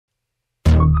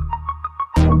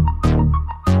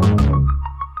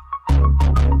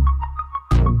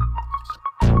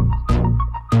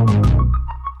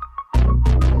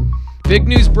Big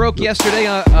news broke yesterday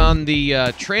on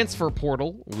the transfer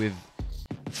portal with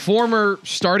former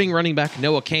starting running back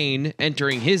Noah Cain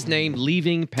entering his name,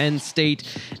 leaving Penn State,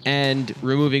 and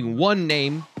removing one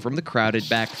name from the crowded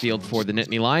backfield for the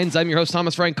Nittany Lions. I'm your host,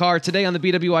 Thomas Frank Carr. Today on the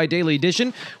BWI Daily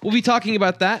Edition, we'll be talking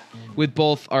about that with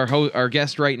both our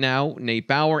guest right now, Nate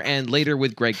Bauer, and later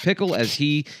with Greg Pickel as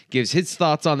he gives his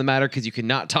thoughts on the matter, because you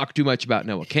cannot talk too much about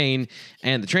Noah Cain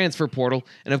and the transfer portal.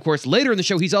 And of course, later in the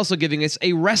show, he's also giving us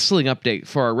a wrestling update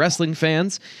for our wrestling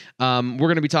fans. We're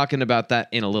going to be talking about that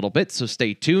in a little bit, so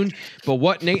stay tuned. But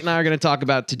what Nate and I are going to talk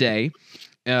about today,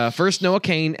 first Noah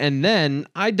Cain, and then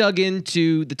I dug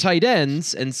into the tight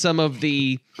ends and some of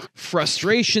the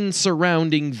frustration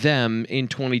surrounding them in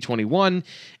 2021.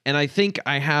 And I think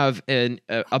I have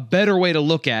a better way to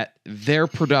look at their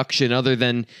production other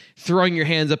than throwing your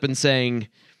hands up and saying,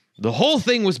 the whole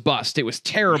thing was bust. It was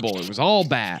terrible. It was all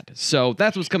bad. So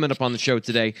that's what's coming up on the show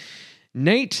today.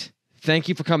 Nate, thank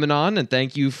you for coming on, and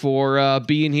thank you for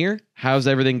being here. How's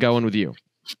everything going with you?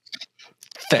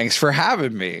 Thanks for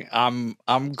having me. I'm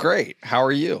great. How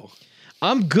are you?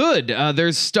 I'm good.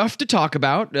 There's stuff to talk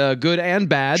about, good and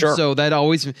bad. Sure. So that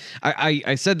always,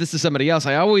 I said this to somebody else.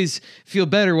 I always feel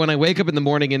better when I wake up in the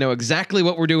morning and know exactly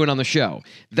what we're doing on the show.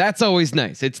 That's always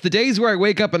nice. It's the days where I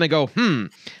wake up and I go, I'm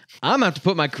gonna have to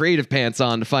put my creative pants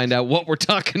on to find out what we're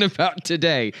talking about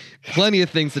today. Plenty of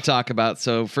things to talk about.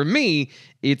 So for me,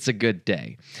 it's a good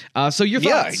day. So your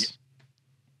thoughts?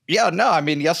 Yeah, no, I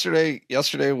mean, yesterday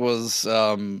was,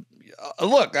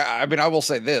 look, I mean, I will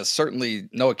say this, certainly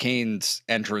Noah Cain's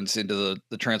entrance into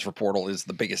the transfer portal is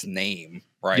the biggest name,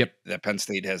 right? Yep. That Penn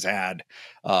State has had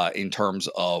in terms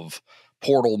of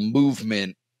portal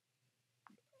movement.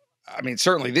 I mean,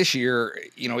 certainly this year,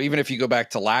 even if you go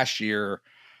back to last year,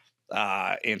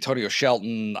 Antonio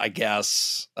Shelton, I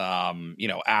guess,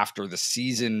 after the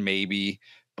season, maybe.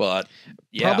 But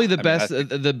yeah, probably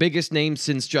the biggest name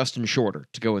since Justin Shorter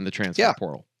to go in the transfer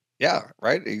portal. Yeah,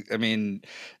 right. I mean,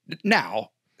 now,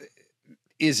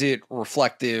 is it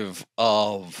reflective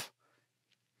of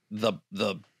the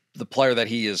player that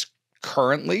he is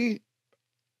currently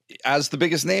as the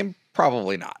biggest name?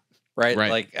 Probably not. Right.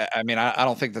 Like, I mean, I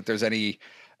don't think that there's any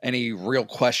real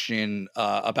question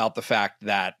about the fact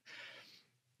that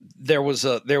there was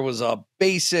a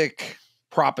basic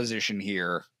proposition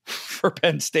here for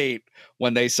Penn State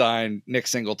when they signed Nick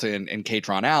Singleton and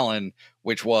Katron Allen,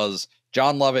 which was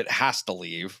John Lovett has to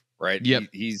leave, right? Yep.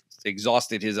 He's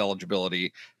exhausted his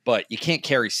eligibility, but you can't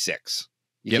carry six.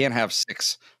 You can't have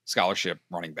six scholarship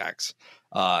running backs.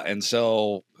 And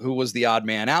so who was the odd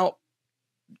man out?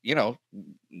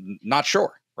 Not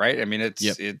sure, right? I mean,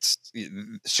 it's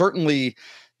certainly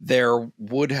there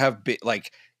would have been,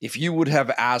 like, if you would have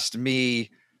asked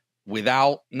me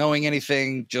without knowing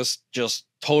anything, just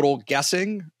total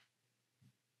guessing,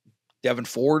 Devin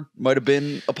Ford might have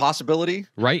been a possibility.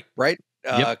 Right.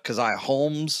 Keziah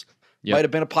Holmes might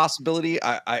have been a possibility.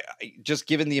 I just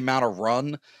given the amount of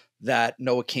run that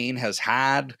Noah Cain has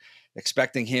had,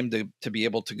 expecting him to be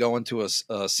able to go into a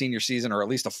senior season or at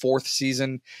least a fourth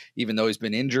season, even though he's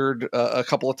been injured a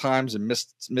couple of times and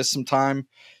missed some time.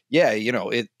 Yeah,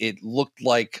 it looked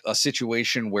like a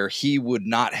situation where he would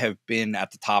not have been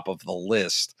at the top of the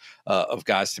list of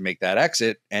guys to make that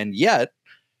exit. And yet,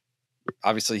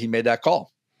 obviously, he made that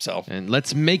call. So, and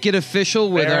let's make it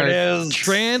official with our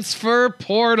transfer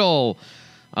portal.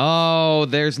 Oh,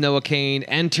 there's Noah Cain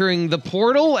entering the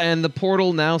portal, and the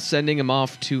portal now sending him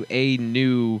off to a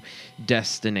new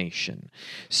destination.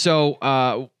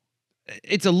 So,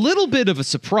 it's a little bit of a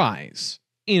surprise.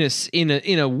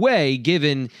 In a way,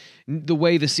 given the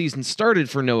way the season started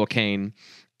for Noah Cain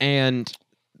and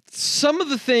some of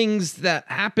the things that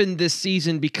happened this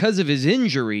season because of his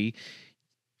injury,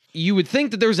 you would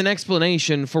think that there was an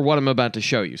explanation for what I'm about to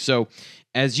show you. So,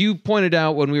 as you pointed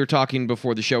out when we were talking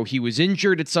before the show, he was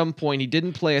injured at some point. He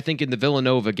didn't play, I think, in the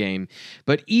Villanova game.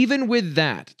 But even with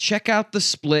that, check out the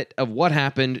split of what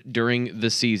happened during the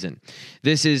season.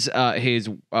 This is his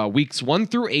weeks 1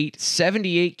 through 8,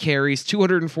 78 carries,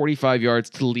 245 yards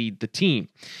to lead the team.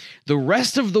 The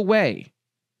rest of the way,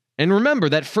 and remember,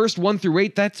 that first 1 through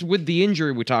 8, that's with the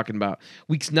injury we're talking about.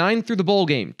 Weeks 9 through the bowl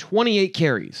game, 28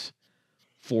 carries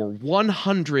for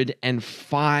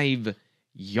 105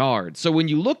 yards. So when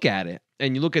you look at it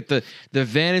and you look at the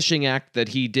vanishing act that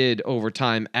he did over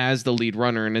time as the lead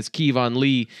runner, and as Kevon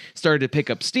Lee started to pick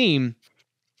up steam,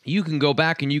 you can go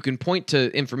back and you can point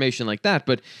to information like that.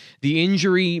 But the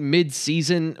injury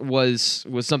mid-season was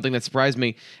something that surprised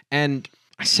me. And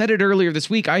I said it earlier this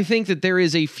week, I think that there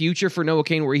is a future for Noah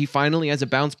Cain where he finally has a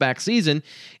bounce-back season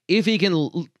if he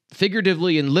can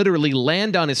figuratively and literally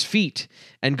land on his feet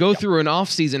and go through an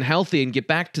offseason healthy and get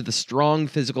back to the strong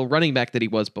physical running back that he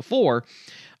was before.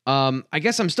 I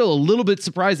guess I'm still a little bit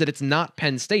surprised that it's not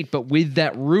Penn State, but with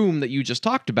that room that you just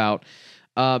talked about,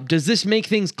 does this make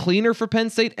things cleaner for Penn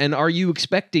State? And are you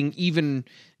expecting, even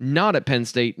not at Penn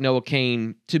State, Noah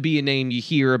Cain to be a name you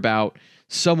hear about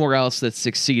somewhere else that's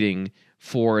succeeding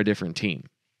for a different team?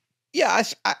 Yeah,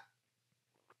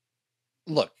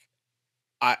 look,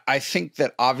 I think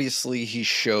that obviously he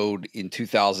showed in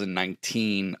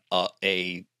 2019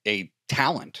 a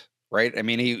talent, right? I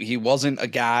mean, he wasn't a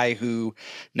guy who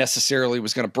necessarily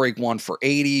was going to break one for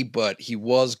 80, but he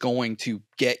was going to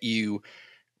get you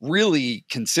really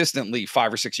consistently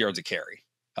 5 or 6 yards a carry.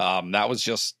 That was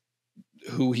just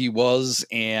who he was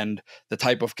and the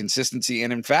type of consistency.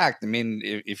 And in fact, I mean,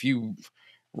 if you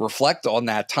reflect on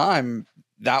that time,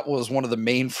 that was one of the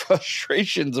main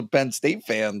frustrations of Penn State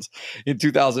fans in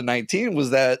 2019 was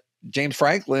that James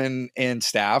Franklin and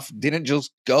staff didn't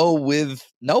just go with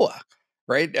Noah,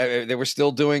 right? They were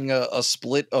still doing a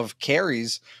split of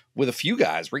carries with a few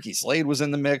guys. Ricky Slade was in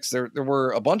the mix. There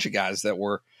were a bunch of guys that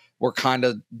were kind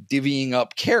of divvying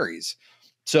up carries.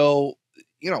 So,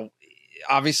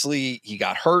 obviously he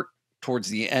got hurt towards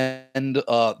the end,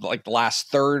 like the last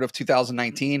third of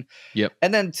 2019. Yep.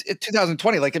 And then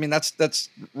 2020, that's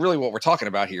really what we're talking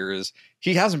about here is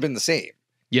he hasn't been the same.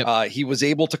 Yep. He was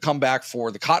able to come back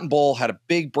for the Cotton Bowl, had a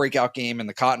big breakout game in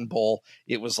the Cotton Bowl.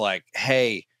 It was like,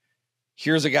 hey,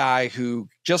 here's a guy who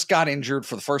just got injured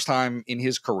for the first time in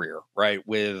his career, right?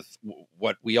 With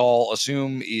what we all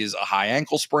assume is a high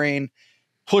ankle sprain.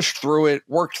 Pushed through it,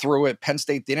 worked through it. Penn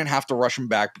State didn't have to rush him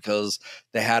back because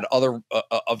they had other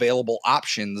available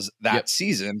options that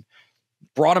season.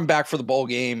 Brought him back for the bowl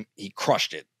game. He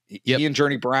crushed it. He and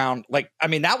Journey Brown,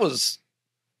 that was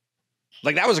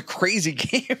a crazy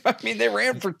game. I mean, they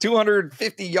ran for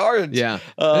 250 yards. Yeah.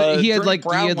 He had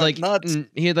nuts.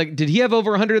 Did he have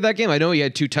over 100 that game? I know he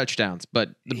had 2 touchdowns, but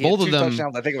both of them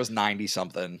touchdowns. I think it was 90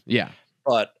 something. Yeah.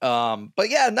 But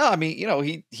yeah, no, I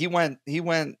mean, he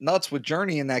went nuts with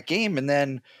Journey in that game. And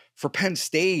then for Penn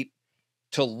State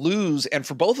to lose, and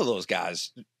for both of those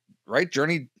guys, right?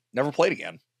 Journey never played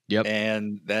again. Yep.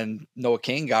 And then Noah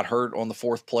Cain got hurt on the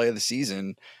 4th play of the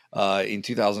season in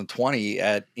 2020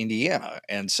 at Indiana.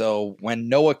 And so when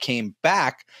Noah came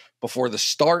back before the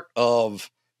start of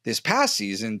this past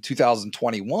season,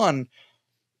 2021,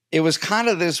 it was kind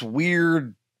of this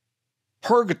weird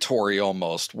purgatory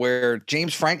almost where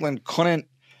James Franklin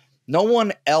no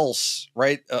one else,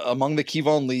 right, among the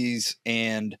Kevon Lees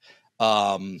and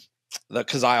the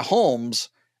Keziah Holmes,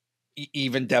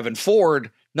 even Devin Ford,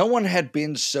 no one had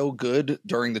been so good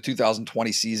during the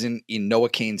 2020 season in Noah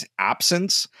Cain's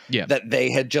absence that they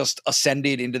had just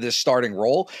ascended into this starting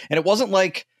role. And it wasn't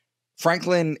like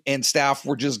Franklin and staff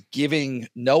were just giving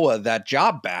Noah that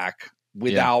job back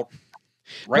without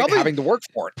having to work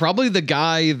for it. Probably the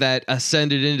guy that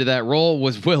ascended into that role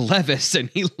was Will Levis, and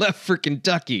he left for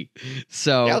Kentucky.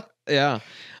 So, yeah.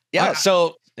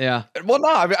 Well, no,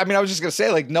 I mean, I was just going to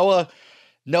say,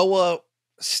 Noah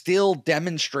still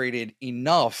demonstrated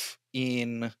enough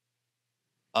in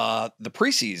the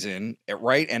preseason,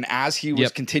 right? And as he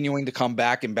was continuing to come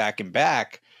back and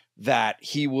back, that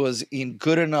he was in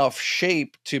good enough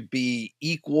shape to be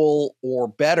equal or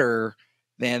better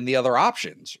than the other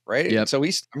options, right? Yep. So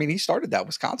he started that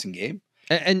Wisconsin game.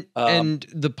 And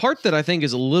the part that I think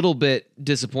is a little bit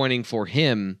disappointing for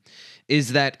him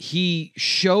is that he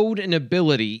showed an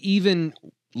ability even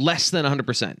less than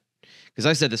 100%. Because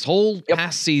I said this whole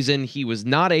past season, he was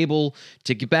not able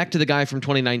to get back to the guy from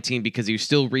 2019 because he was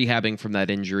still rehabbing from that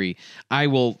injury.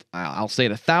 I'll say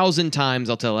it 1,000 times.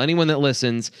 I'll tell anyone that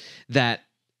listens that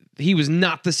he was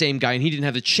not the same guy, and he didn't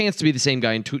have the chance to be the same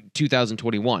guy in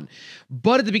 2021.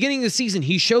 But at the beginning of the season,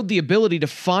 he showed the ability to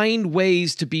find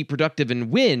ways to be productive and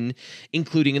win,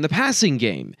 including in the passing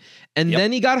game. And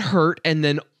then he got hurt, and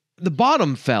then the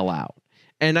bottom fell out.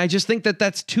 And I just think that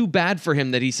that's too bad for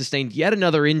him that he sustained yet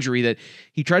another injury that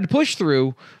he tried to push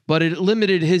through, but it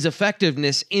limited his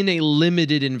effectiveness in a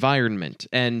limited environment.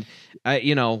 And,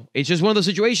 it's just one of those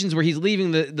situations where he's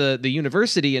leaving the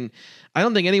university, and I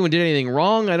don't think anyone did anything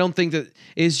wrong. I don't think that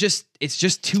it's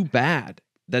just too bad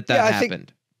that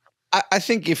happened. I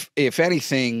think if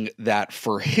anything, that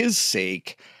for his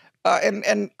sake,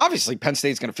 and obviously Penn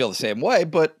State's going to feel the same way,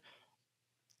 but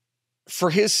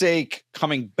for his sake,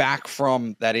 coming back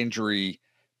from that injury,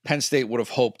 Penn State would have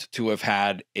hoped to have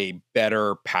had a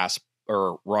better pass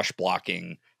or rush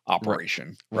blocking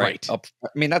operation. Right. I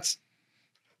mean, that's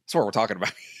what we're talking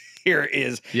about here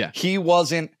is he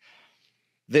wasn't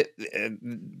that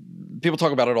people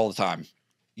talk about it all the time.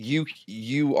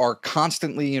 you are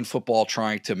constantly in football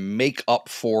trying to make up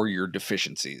for your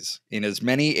deficiencies in as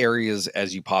many areas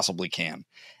as you possibly can.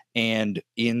 And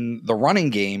in the running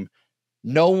game,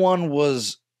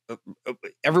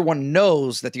 everyone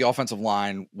knows that the offensive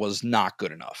line was not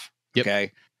good enough. Yep.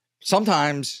 Okay.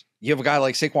 Sometimes you have a guy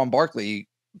like Saquon Barkley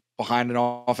behind an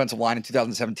offensive line in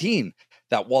 2017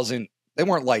 that they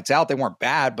weren't lights out. They weren't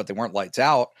bad, but they weren't lights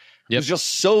out. It was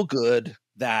just so good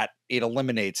that it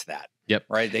eliminates that. Yep.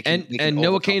 Right. They can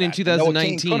Noah Cain in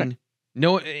 2019.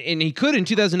 And he could in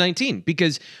 2019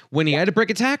 because when he had to break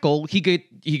a tackle, he could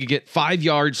get 5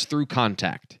 yards through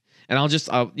contact. And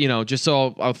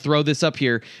I'll throw this up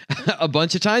here a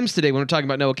bunch of times today when we're talking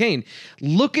about Noah Cain.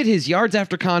 Look at his yards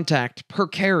after contact per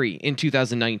carry in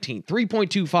 2019,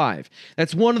 3.25.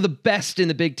 That's one of the best in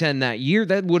the Big Ten that year.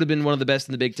 That would have been one of the best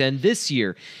in the Big Ten this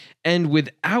year. And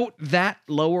without that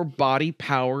lower body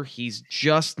power, he's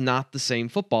just not the same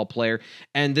football player.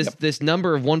 And this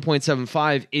number of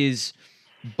 1.75 is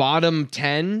bottom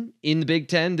 10 in the Big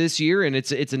Ten this year, and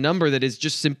it's a number that is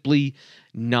just simply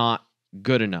not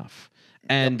good enough.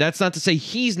 And that's not to say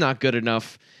he's not good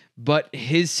enough, but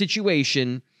his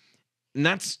situation, and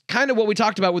that's kind of what we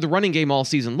talked about with the running game all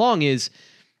season long, is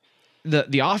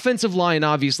the offensive line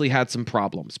obviously had some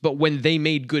problems, but when they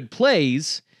made good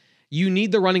plays, you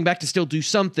need the running back to still do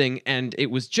something, and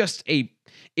it was a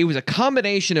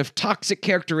combination of toxic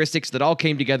characteristics that all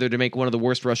came together to make one of the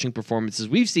worst rushing performances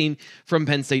we've seen from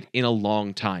Penn State in a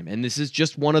long time. And this is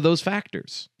just one of those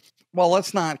factors. Well,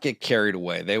 let's not get carried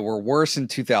away. They were worse in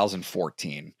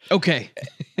 2014. Okay.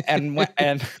 and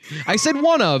I said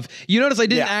one of. You notice I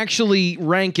didn't actually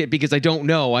rank it because I don't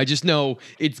know. I just know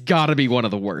it's got to be one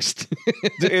of the worst.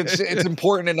 It's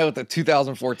important to note that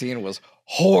 2014 was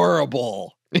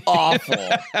horrible. Awful.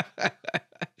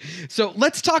 So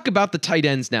let's talk about the tight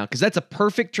ends now, because that's a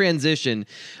perfect transition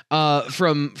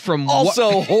from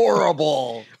also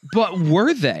horrible. But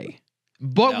were they?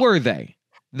 Were they?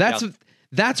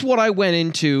 That's what I went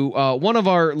into. One of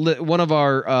our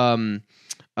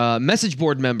message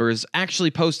board members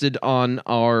actually posted on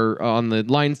the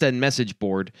Lions Den message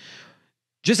board,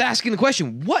 just asking the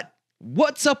question,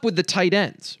 what's up with the tight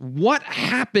ends? What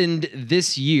happened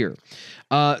this year?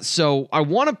 So I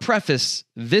want to preface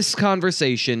this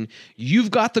conversation.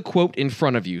 You've got the quote in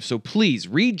front of you. So please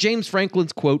read James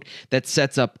Franklin's quote that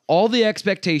sets up all the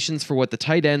expectations for what the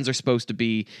tight ends are supposed to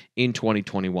be in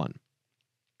 2021.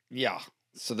 Yeah.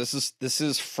 So this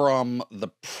is from the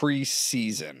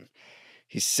preseason.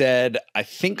 He said, I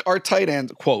think our tight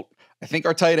ends,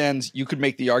 you could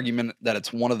make the argument that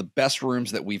it's one of the best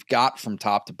rooms that we've got from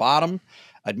top to bottom.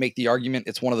 I'd make the argument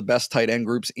it's one of the best tight end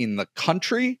groups in the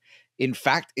country. In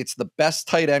fact, it's the best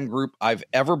tight end group I've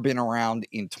ever been around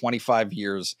in 25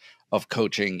 years of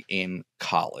coaching in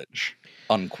college,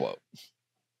 unquote.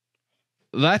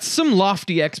 That's some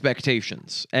lofty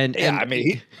expectations. And I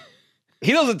mean,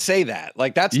 he doesn't say that.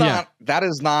 Like, that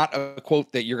is not a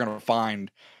quote that you're going to find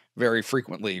very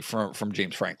frequently from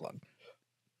James Franklin.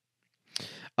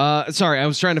 Sorry, I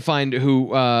was trying to find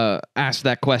who asked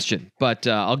that question, but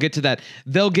I'll get to that.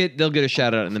 They'll get a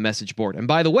shout out in the message board. And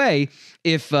by the way,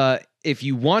 if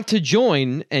you want to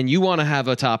join and you want to have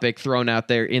a topic thrown out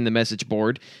there in the message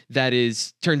board that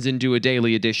turns into a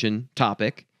daily edition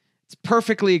topic, it's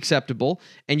perfectly acceptable,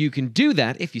 and you can do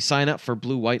that if you sign up for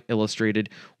Blue White Illustrated.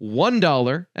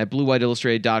 $1 at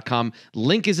bluewhiteillustrated.com.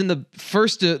 Link is in the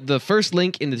first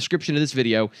link in the description of this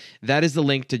video. That is the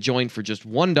link to join for just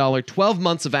 $1. 12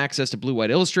 months of access to Blue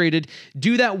White Illustrated.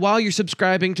 Do that while you're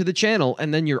subscribing to the channel,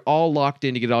 and then you're all locked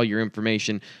in to get all your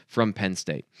information from Penn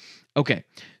State. Okay,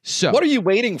 so what are you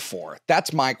waiting for?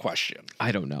 That's my question.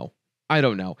 I don't know.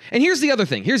 And here's the other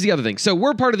thing. So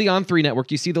we're part of the On3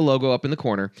 network. You see the logo up in the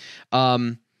corner.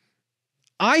 I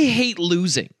hate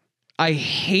losing. And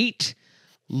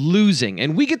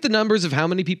we get the numbers of how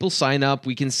many people sign up.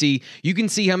 You can see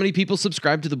how many people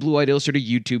subscribe to the Blue White Illustrated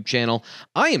YouTube channel.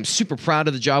 I am super proud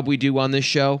of the job we do on this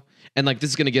show. And this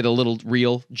is going to get a little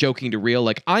real, joking to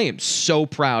real. I am so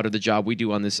proud of the job we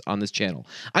do on this channel.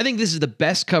 I think this is the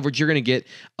best coverage you're going to get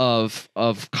of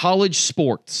college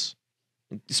sports,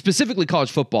 specifically college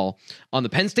football, on the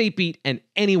Penn State beat and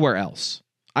anywhere else.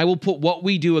 I will put what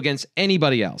we do against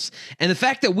anybody else. And the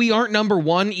fact that we aren't number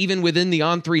one, even within the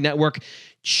On3 network,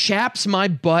 chaps my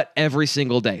butt every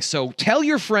single day. So tell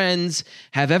your friends,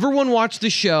 have everyone watch the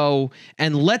show,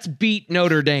 and let's beat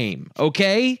Notre Dame,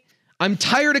 okay? I'm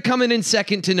tired of coming in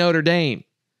second to Notre Dame.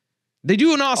 They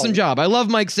do an awesome job. I love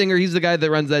Mike Singer. He's the guy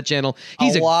that runs that channel.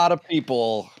 He's a lot of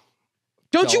people...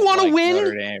 Don't you want to win?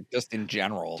 Notre Dame, just in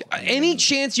general. Any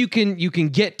chance you can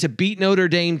get to beat Notre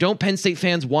Dame? Don't Penn State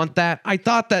fans want that? I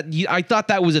thought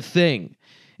that was a thing.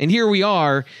 And here we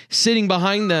are sitting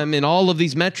behind them in all of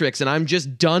these metrics, and I'm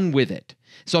just done with it.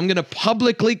 So I'm going to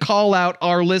publicly call out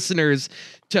our listeners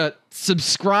to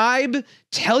subscribe,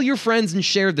 tell your friends, and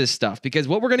share this stuff, because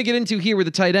what we're going to get into here with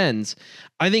the tight ends,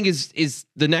 I think is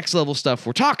the next level stuff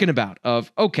we're talking about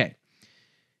of, okay,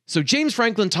 so James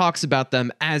Franklin talks about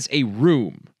them as a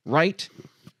room, right?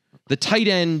 The tight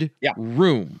end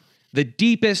room, the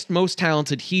deepest, most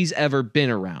talented he's ever been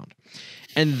around.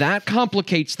 And that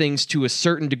complicates things to a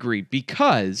certain degree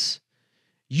because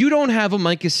you don't have a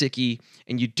Mike Gesicki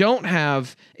and you don't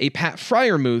have a Pat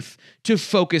Freiermuth to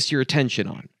focus your attention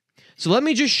on. So let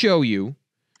me just show you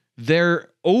their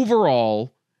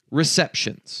overall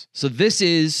receptions. So this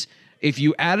is, if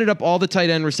you added up all the tight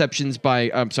end receptions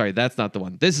by, I'm sorry, that's not the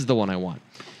one. This is the one I want.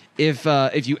 If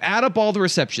you add up all the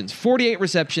receptions, 48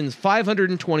 receptions,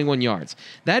 521 yards,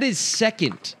 that is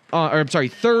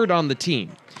third on the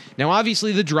team. Now,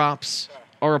 obviously, the drops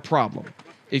are a problem.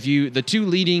 The two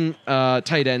leading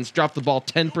tight ends drop the ball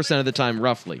 10% of the time,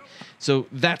 roughly. So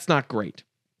that's not great.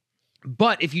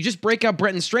 But if you just break out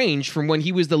Brenton Strange from when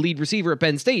he was the lead receiver at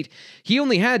Penn State, he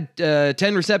only had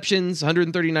 10 receptions,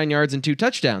 139 yards, and 2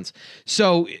 touchdowns.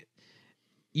 So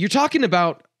you're talking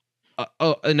about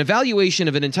an evaluation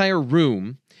of an entire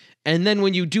room, and then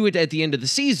when you do it at the end of the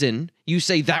season, you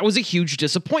say that was a huge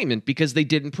disappointment because they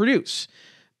didn't produce.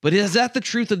 But is that the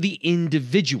truth of the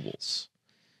individuals?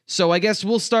 So I guess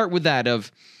we'll start with that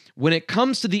of, when it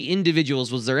comes to the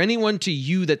individuals, was there anyone to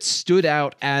you that stood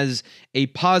out as a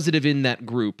positive in that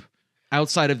group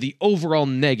outside of the overall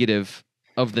negative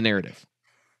of the narrative?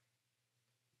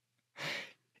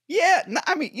 Yeah,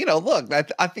 I mean, look,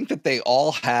 I think that they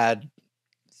all had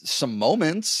some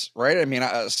moments, right? I mean,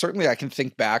 certainly I can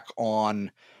think back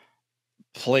on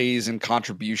plays and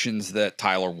contributions that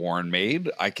Tyler Warren made.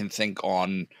 I can think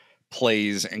on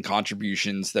plays and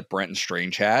contributions that Brenton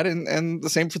Strange had, and the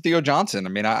same for Theo Johnson. I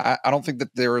mean, I don't think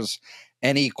that there's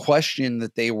any question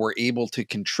that they were able to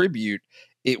contribute.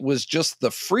 It was just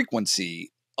the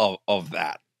frequency of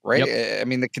that, right? Yep. I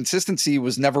mean, the consistency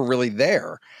was never really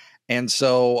there. And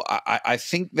so I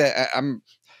think that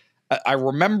I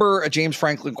remember a James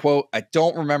Franklin quote. I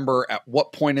don't remember at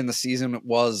what point in the season it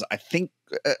was. I think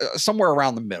somewhere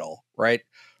around the middle, right?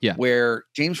 Yeah. Where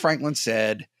James Franklin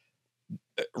said,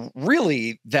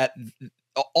 really, that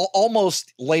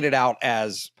almost laid it out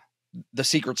as the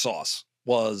secret sauce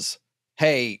was,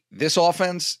 hey, this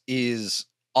offense is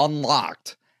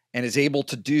unlocked and is able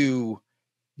to do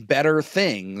better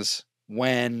things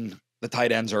when the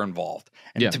tight ends are involved.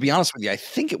 And to be honest with you, I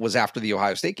think it was after the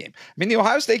Ohio State game. I mean, the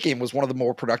Ohio State game was one of the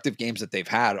more productive games that they've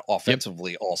had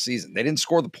offensively all season. They didn't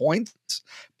score the points,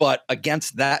 but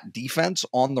against that defense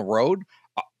on the road,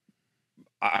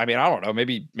 I mean, I don't know.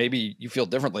 Maybe you feel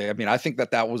differently. I mean, I think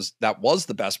that was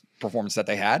the best performance that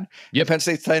they had. Yep. Penn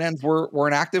State's tight ends were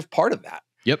an active part of that.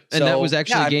 Yep. And that was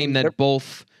actually a game that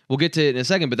both, we'll get to it in a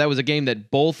second, but that was a game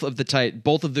that both of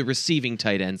the receiving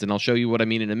tight ends, and I'll show you what I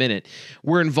mean in a minute,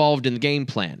 were involved in the game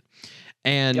plan.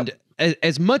 And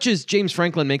as much as James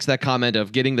Franklin makes that comment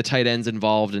of getting the tight ends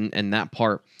involved and that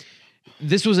part,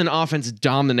 this was an offense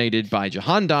dominated by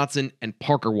Jahan Dotson and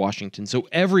Parker Washington. So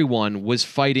everyone was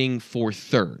fighting for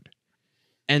third.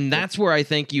 And that's where I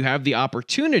think you have the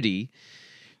opportunity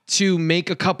to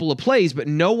make a couple of plays, but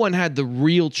no one had the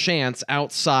real chance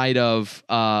outside of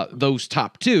those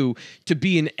top two to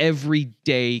be an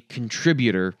everyday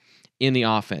contributor in the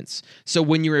offense. So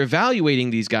when you're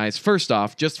evaluating these guys, first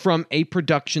off, just from a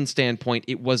production standpoint,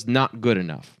 it was not good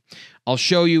enough. I'll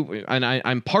show you, and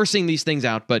I'm parsing these things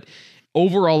out, but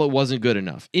overall, it wasn't good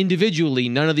enough. Individually,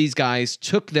 none of these guys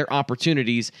took their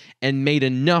opportunities and made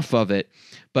enough of it.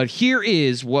 But here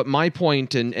is what my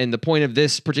point and the point of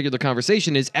this particular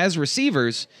conversation is. As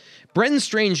receivers, Brenton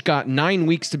Strange got 9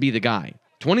 weeks to be the guy.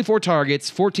 24 targets,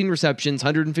 14 receptions,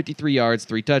 153 yards,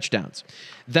 3 touchdowns.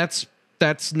 That's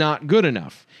not good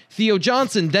enough. Theo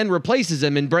Johnson then replaces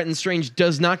him, and Brenton Strange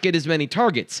does not get as many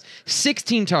targets.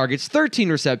 16 targets, 13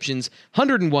 receptions,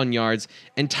 101 yards,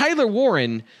 and Tyler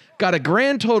Warren got a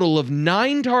grand total of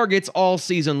 9 targets all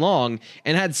season long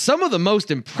and had some of the most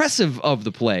impressive of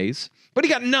the plays, but he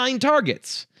got 9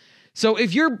 targets. So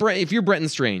if you're Brenton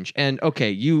Strange, and okay,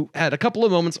 you had a couple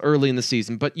of moments early in the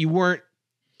season, but you weren't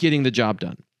getting the job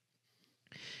done,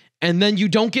 and then you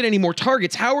don't get any more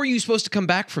targets, how are you supposed to come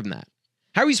back from that?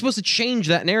 How are you supposed to change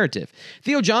that narrative?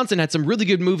 Theo Johnson had some really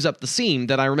good moves up the seam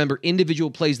that I remember, individual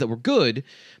plays that were good,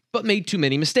 but made too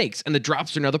many mistakes, and the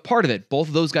drops are another part of it. Both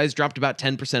of those guys dropped about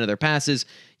 10% of their passes.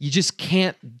 You just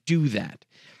can't do that.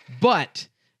 But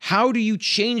how do you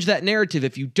change that narrative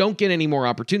if you don't get any more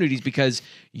opportunities because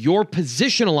your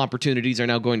positional opportunities are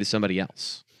now going to somebody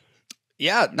else?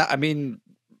 Yeah, I mean,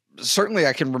 certainly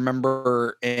I can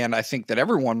remember, and I think that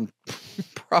everyone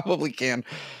probably can.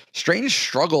 Strange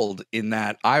struggled in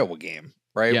that Iowa game,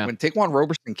 right? Yeah. When Taquan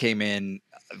Roberson came in,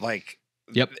 like,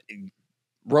 Yep.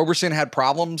 Roberson had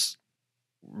problems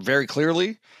very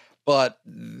clearly, but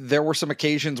there were some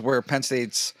occasions where Penn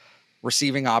State's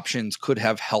receiving options could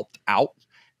have helped out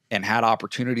and had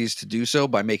opportunities to do so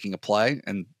by making a play,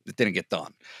 and it didn't get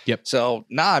done. Yep. So,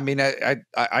 I mean, I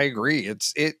agree.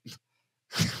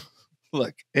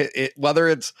 Look, whether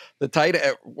it's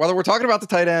whether we're talking about the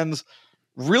tight ends,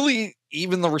 really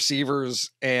even the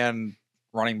receivers and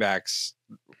running backs,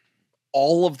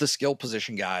 all of the skill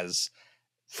position guys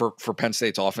for Penn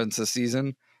State's offense this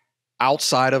season,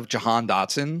 outside of Jahan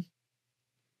Dotson,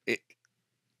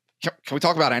 can we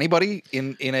talk about anybody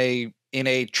in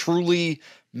a truly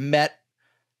met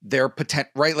their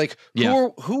potential, right? Like,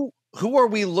 who are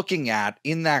we looking at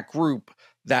in that group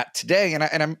that today? And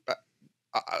I'm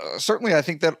certainly, I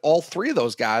think that all three of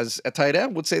those guys at tight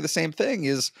end would say the same thing.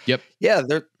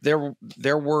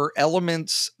 There were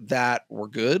elements that were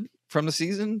good from the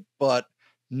season, but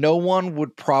no one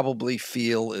would probably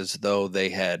feel as though they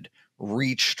had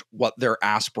reached what their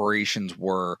aspirations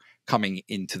were coming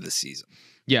into the season.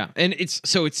 Yeah, and it's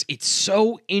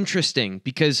so interesting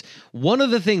because one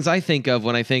of the things I think of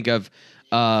when I think of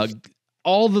all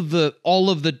of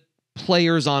the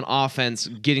players on offense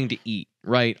getting to eat,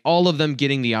 right? All of them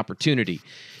getting the opportunity.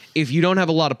 If you don't have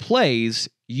a lot of plays,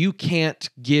 you can't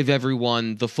give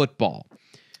everyone the football.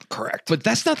 Correct. But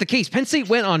that's not the case. Penn State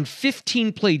went on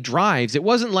 15 play drives. It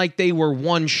wasn't like they were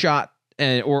one shot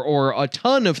or a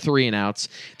ton of 3-and-outs.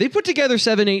 They put together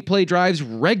 7-8 play drives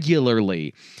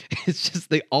regularly. It's just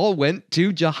they all went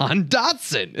to Jahan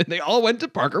Dotson and they all went to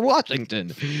Parker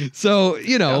Washington. So,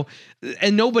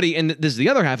 and this is the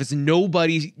other half, is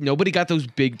nobody got those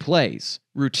big plays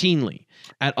routinely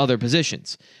at other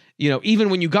positions.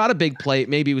 Even when you got a big play,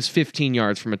 maybe it was 15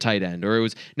 yards from a tight end, or it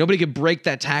was nobody could break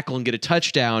that tackle and get a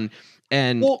touchdown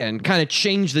and kind of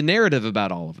change the narrative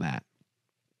about all of that.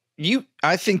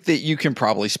 I think that you can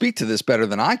probably speak to this better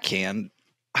than I can.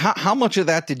 How much of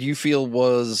that did you feel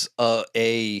was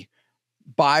a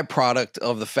byproduct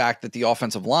of the fact that the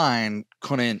offensive line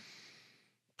couldn't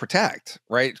protect,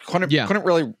 right? Couldn't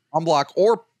really run block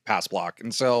or pass block.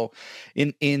 And so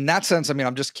in that sense, I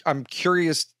mean, I'm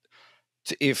curious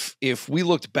if we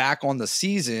looked back on the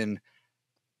season,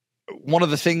 one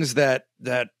of the things that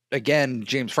again,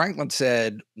 James Franklin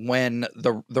said when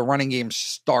the running game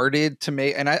started to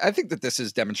make, and I think that this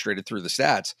is demonstrated through the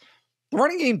stats, the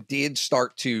running game did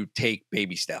start to take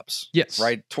baby steps. Yes.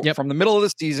 Right. From the middle of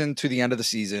the season to the end of the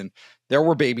season, there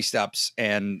were baby steps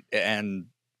and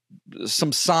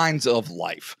some signs of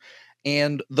life.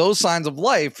 And those signs of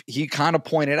life, he kind of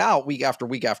pointed out week after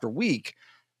week after week,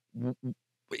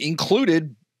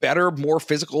 included better, more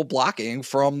physical blocking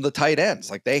from the tight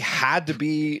ends. Like, they had to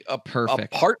be a part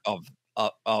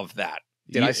of that.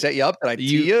 Did I set you up? Did I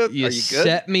tee you? Are you good?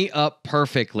 Set me up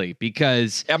perfectly,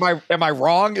 because am I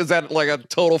wrong? Is that like a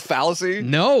total fallacy?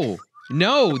 No,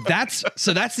 that's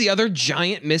the other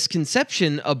giant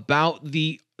misconception about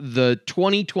the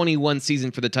 2021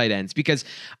 season for the tight ends, because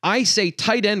I say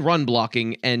tight end run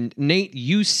blocking, and Nate,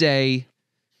 you say,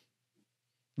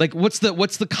 like, what's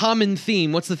the common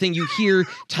theme? What's the thing you hear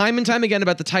time and time again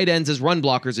about the tight ends as run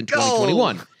blockers in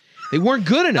 2021? They weren't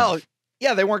good enough. No,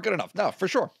 yeah, they weren't good enough. No, for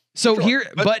sure. So here,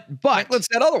 but let's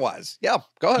said otherwise. Yeah,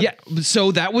 go ahead. Yeah.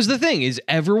 So that was the thing, is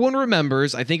everyone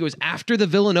remembers, I think it was after the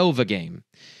Villanova game,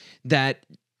 that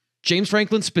James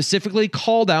Franklin specifically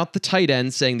called out the tight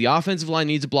ends, saying the offensive line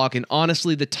needs a block, and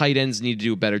honestly, the tight ends need to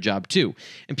do a better job too.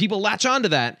 And people latch onto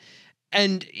that.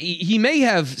 And he may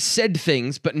have said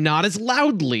things, but not as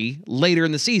loudly later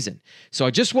in the season. So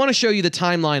I just want to show you the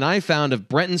timeline I found of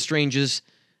Brenton Strange's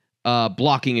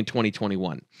blocking in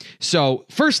 2021. So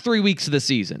first 3 weeks of the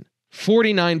season,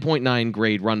 49.9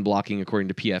 grade run blocking according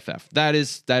to PFF.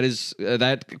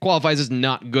 That qualifies as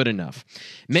not good enough.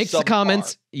 Makes the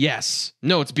comments. Yes.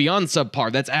 No, it's beyond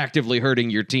subpar. That's actively hurting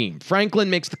your team. Franklin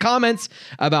makes the comments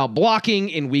about blocking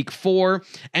in week 4,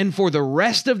 and for the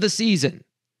rest of the season,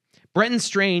 Brenton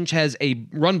Strange has a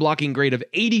run blocking grade of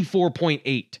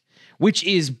 84.8, which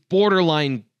is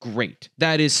borderline great.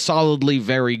 That is solidly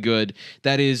very good.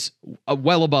 That is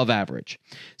well above average.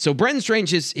 So Brenton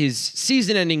Strange, his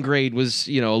season-ending grade was,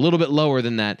 a little bit lower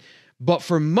than that. But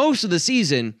for most of the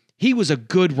season, he was a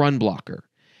good run blocker.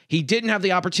 He didn't have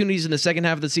the opportunities in the second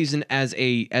half of the season as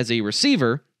a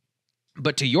receiver.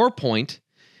 But to your point,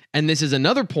 and this is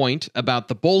another point about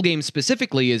the bowl game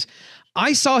specifically, is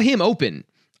I saw him open.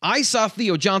 I saw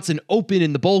Theo Johnson open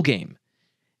in the bowl game.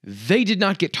 They did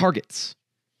not get targets.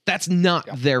 That's not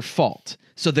their fault.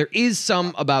 So there is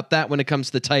some about that when it comes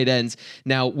to the tight ends.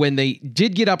 Now, when they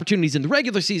did get opportunities in the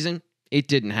regular season, it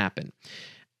didn't happen.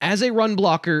 As a run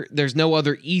blocker, there's no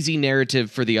other easy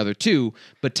narrative for the other two,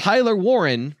 but Tyler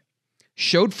Warren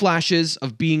showed flashes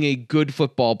of being a good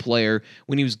football player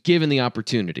when he was given the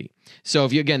opportunity. So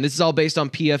again, this is all based on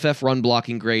PFF run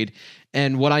blocking grade.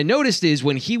 And what I noticed is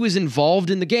when he was involved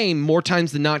in the game, more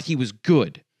times than not, he was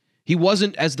good. He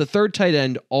wasn't, as the third tight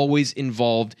end, always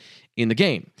involved in the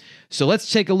game. So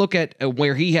let's take a look at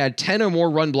where he had 10 or more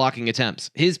run blocking attempts.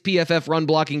 His PFF run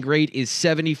blocking grade is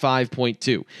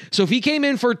 75.2. So if he came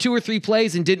in for 2 or 3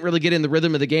 plays and didn't really get in the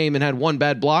rhythm of the game and had one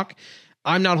bad block,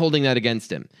 I'm not holding that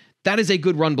against him. That is a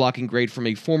good run blocking grade from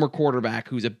a former quarterback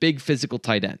who's a big physical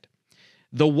tight end.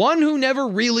 The one who never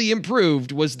really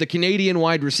improved was the Canadian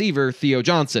wide receiver, Theo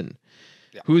Johnson,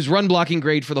 whose run blocking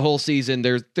grade for the whole season,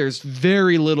 there's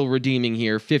very little redeeming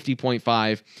here,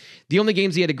 50.5. The only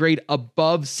games he had a grade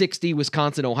above 60,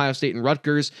 Wisconsin, Ohio State, and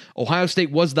Rutgers. Ohio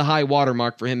State was the high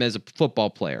watermark for him as a football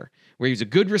player, where he was a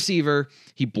good receiver.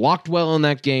 He blocked well in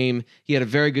that game. He had a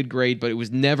very good grade, but it was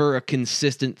never a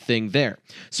consistent thing there.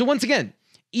 So once again,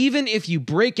 even if you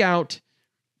break out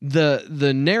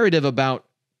the narrative about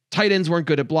tight ends weren't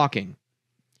good at blocking,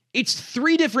 it's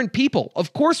 3 different people.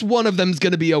 Of course, one of them's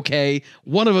going to be okay,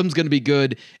 one of them's going to be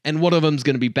good, and one of them's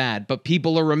going to be bad. But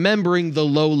people are remembering the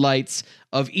lowlights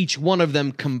of each one of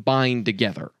them combined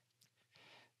together.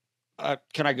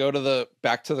 Can I go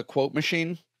back to the quote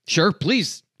machine? Sure,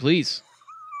 please.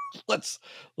 Let's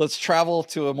travel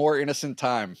to a more innocent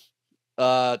time.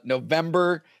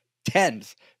 November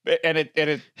 10th. And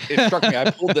it struck me.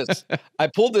 I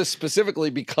pulled this specifically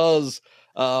because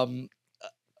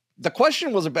the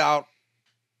question was about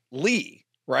Lee,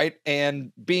 right?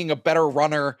 And being a better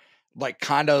runner, like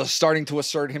kind of starting to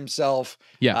assert himself.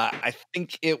 Yeah. I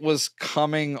think it was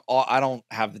coming. I don't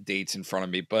have the dates in front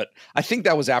of me, but I think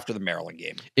that was after the Maryland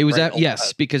game. It was right?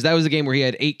 Yes, because that was the game where he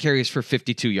had 8 carries for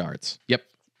 52 yards. Yep.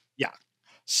 Yeah.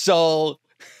 So,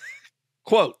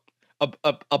 quote,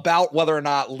 about whether or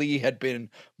not Lee had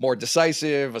been more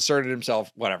decisive, asserted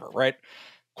himself, whatever, right?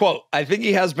 Quote, I think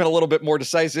he has been a little bit more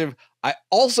decisive. I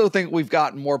also think we've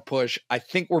gotten more push. I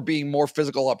think we're being more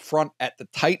physical up front at the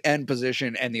tight end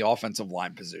position and the offensive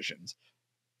line positions.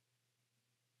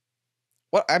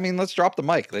 Well, I mean, let's drop the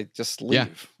mic. They just leave. Yeah.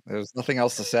 There's nothing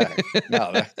else to say.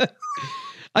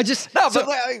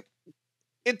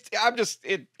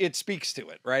 It speaks to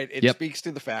it, right? It speaks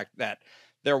to the fact that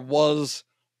there was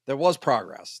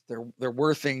progress. There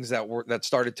were things that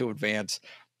started to advance.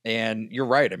 And you're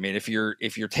right. I mean, if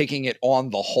you're taking it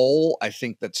on the whole, I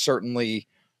think that certainly,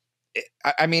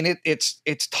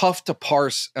 it's tough to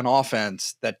parse an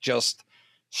offense that just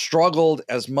struggled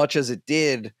as much as it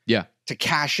did to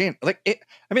cash in.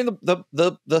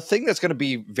 The thing that's going to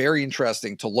be very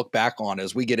interesting to look back on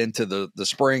as we get into the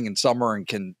spring and summer and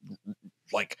can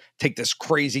like take this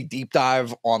crazy deep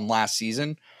dive on last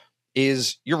season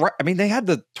is, you're right. I mean, they had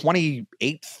the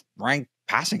 28th ranked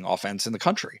passing offense in the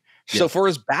country. So for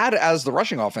as bad as the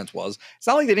rushing offense was, it's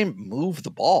not like they didn't move the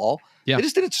ball. They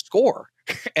just didn't score.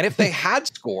 And if they had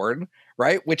scored,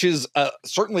 right, which is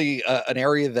certainly an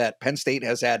area that Penn State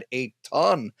has had a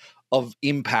ton of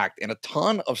impact and a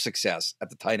ton of success at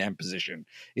the tight end position,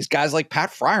 is guys like Pat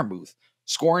Freiermuth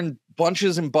scoring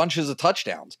bunches and bunches of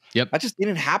touchdowns. That just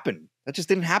didn't happen. That just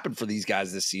didn't happen for these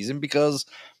guys this season because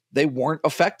they weren't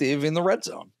effective in the red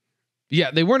zone. Yeah,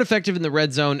 they weren't effective in the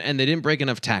red zone, and they didn't break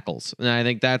enough tackles. And I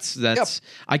think that's.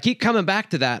 I keep coming back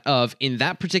to that in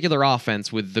that particular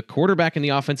offense with the quarterback and the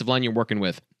offensive line you're working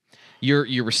with.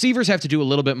 Your receivers have to do a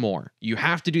little bit more. You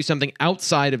have to do something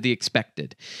outside of the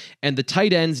expected. And the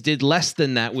tight ends did less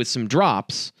than that with some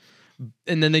drops.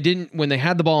 And then when they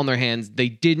had the ball in their hands, they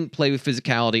didn't play with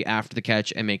physicality after the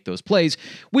catch and make those plays,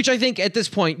 which I think at this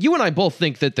point, you and I both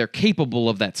think that they're capable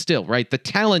of that still, right? The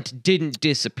talent didn't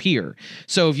disappear.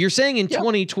 So if you're saying in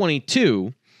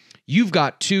 2022, you've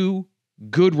got 2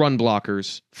 good run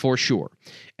blockers for sure,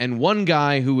 and one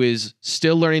guy who is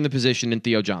still learning the position in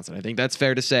Theo Johnson. I think that's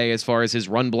fair to say as far as his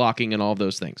run blocking and all of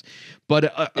those things.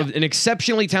 But an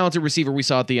exceptionally talented receiver we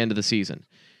saw at the end of the season.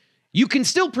 You can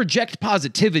still project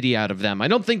positivity out of them. I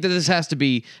don't think that this has to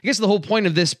be, I guess the whole point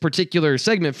of this particular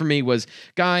segment for me was,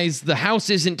 guys, the house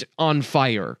isn't on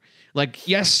fire. Like,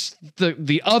 yes,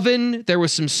 the oven, there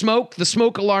was some smoke, the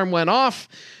smoke alarm went off,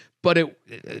 but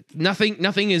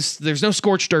nothing is, there's no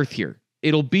scorched earth here.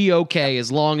 It'll be okay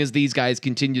as long as these guys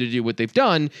continue to do what they've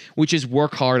done, which is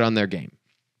work hard on their game.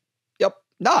 Yep.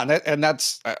 No, and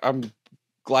that's, I'm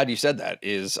glad you said that,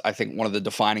 is I think one of the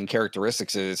defining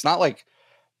characteristics is it's not like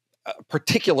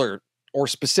particular or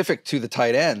specific to the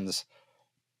tight ends.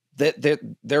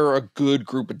 they're a good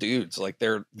group of dudes. Like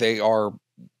they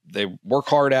work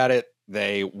hard at it.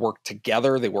 They work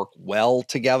together. They work well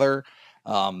together.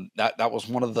 That was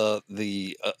one of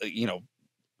the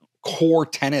core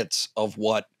tenets of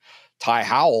what Ty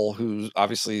Howell, who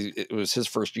obviously it was his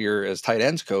first year as tight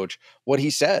ends coach, what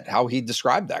he said, how he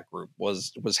described that group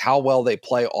was how well they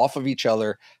play off of each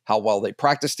other, how well they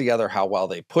practice together, how well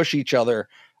they push each other.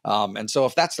 And so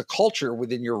if that's the culture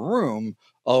within your room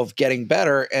of getting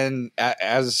better, and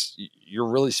as you're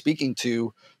really speaking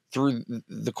to through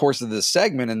the course of this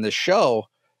segment and this show,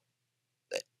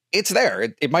 it's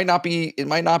there. It might not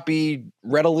be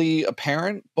readily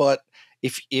apparent, but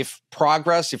if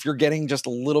progress, if you're getting just a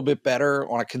little bit better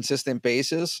on a consistent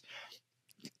basis,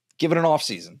 give it an off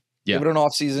season. Yeah. Give it an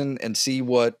off season and see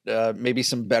what maybe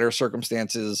some better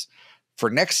circumstances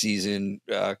for next season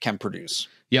can produce.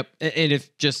 Yep. And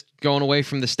if just going away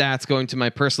from the stats, going to my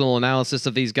personal analysis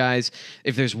of these guys,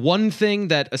 if there's one thing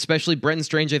that especially Brenton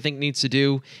Strange, I think, needs to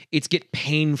do, it's get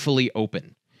painfully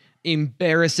open,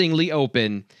 embarrassingly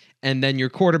open. And then your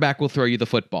quarterback will throw you the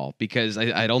football, because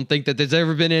I don't think that there's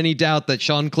ever been any doubt that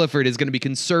Sean Clifford is going to be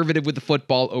conservative with the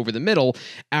football over the middle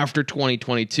after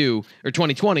 2022 or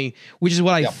 2020, which is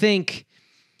what I think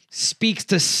speaks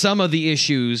to some of the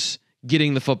issues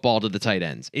getting the football to the tight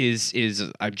ends.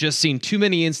 Is I've just seen too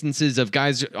many instances of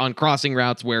guys on crossing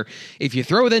routes where if you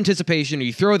throw with anticipation or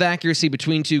you throw with accuracy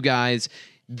between two guys,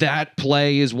 that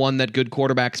play is one that good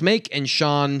quarterbacks make, and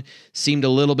Sean seemed a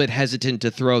little bit hesitant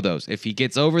to throw those. If he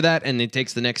gets over that and it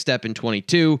takes the next step in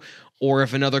 22, or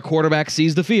if another quarterback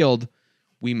sees the field,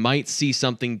 we might see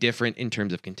something different in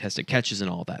terms of contested catches and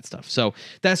all that stuff. So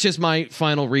that's just my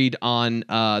final read on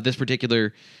this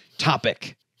particular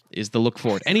topic, is the look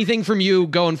forward. Anything from you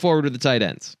going forward with the tight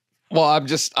ends? Well,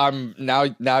 I'm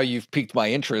now you've piqued my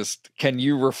interest. Can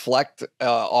you reflect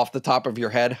off the top of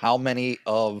your head how many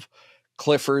of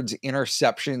Clifford's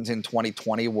interceptions in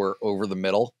 2020 were over the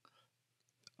middle?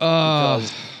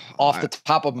 Because off the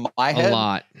top of my head, a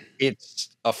lot. It's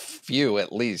a few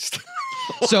at least.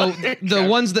 So the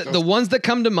ones that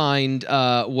come to mind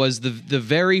was the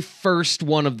very first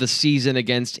one of the season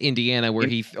against Indiana, where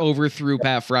he overthrew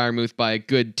Pat Freiermuth by a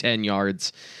good 10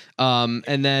 yards. And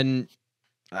then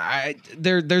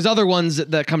there's other ones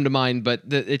that come to mind, but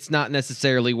it's not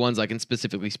necessarily ones I can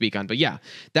specifically speak on. But yeah,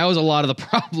 that was a lot of the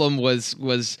problem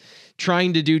was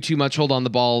trying to do too much, hold on the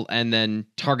ball, and then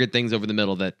target things over the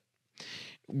middle that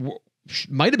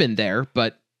might have been there,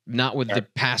 but not with the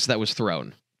pass that was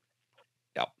thrown.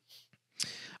 Yep.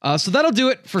 So that'll do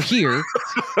it for here.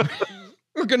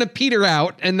 We're going to peter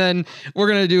out, and then we're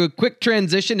going to do a quick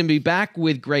transition and be back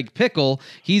with Greg Pickel.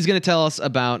 He's going to tell us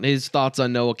about his thoughts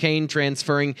on Noah Cain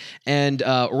transferring and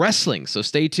wrestling. So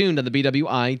stay tuned on the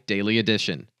BWI Daily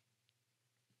Edition.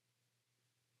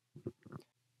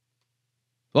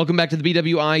 Welcome back to the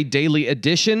BWI Daily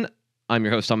Edition. I'm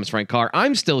your host, Thomas Frank Carr.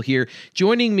 I'm still here.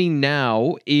 Joining me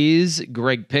now is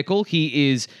Greg Pickel.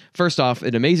 He is, first off,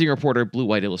 an amazing reporter at Blue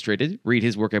White Illustrated. Read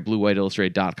his work at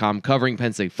bluewhiteillustrated.com, covering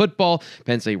Penn State football,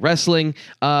 Penn State wrestling.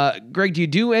 Greg, do you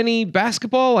do any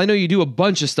basketball? I know you do a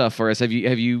bunch of stuff for us. Have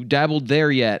you dabbled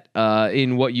there yet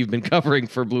in what you've been covering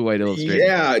for Blue White Illustrated?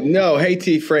 Yeah, no. Hey,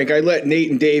 T. Frank, I let Nate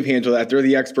and Dave handle that. They're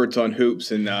the experts on hoops,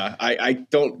 and I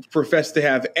don't profess to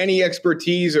have any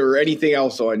expertise or anything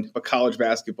else on college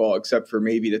basketball except for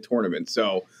maybe the tournament.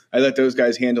 So I let those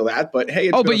guys handle that. But hey,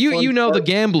 but you know the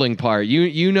gambling part.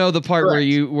 You know the part where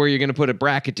you're going to put a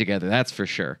bracket together. That's for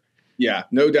sure. Yeah,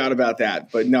 no doubt about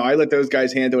that. But no, I let those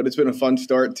guys handle it. It's been a fun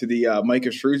start to the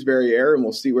Micah Shrewsbury era, and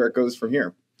we'll see where it goes from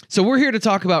here. So we're here to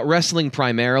talk about wrestling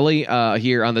primarily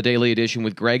here on the Daily Edition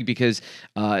with Greg, because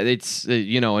it's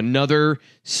another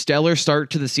stellar start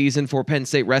to the season for Penn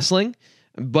State wrestling.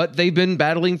 But they've been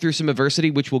battling through some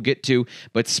adversity, which we'll get to.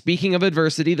 But speaking of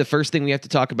adversity, the first thing we have to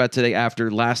talk about today,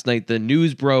 after last night, the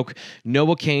news broke,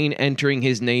 Noah Cain entering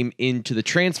his name into the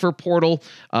transfer portal.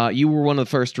 You were one of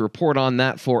the first to report on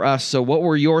that for us. So what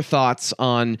were your thoughts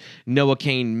on Noah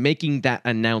Cain making that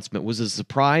announcement? Was it a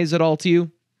surprise at all to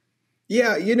you?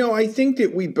 Yeah, I think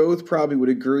that we both probably would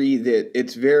agree that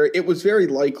it was very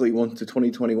likely once the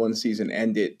 2021 season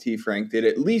ended, T. Frank, that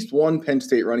at least one Penn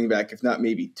State running back, if not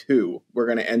maybe two, were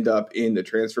going to end up in the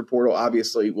transfer portal.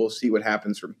 Obviously, we'll see what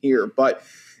happens from here. But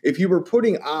if you were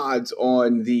putting odds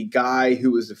on the guy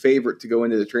who was the favorite to go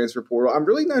into the transfer portal, I'm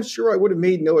really not sure I would have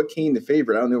made Noah Cain the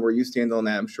favorite. I don't know where you stand on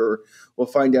that. I'm sure we'll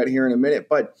find out here in a minute.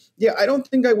 But yeah, I don't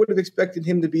think I would have expected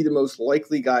him to be the most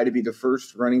likely guy to be the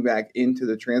first running back into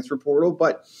the transfer portal.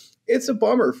 But it's a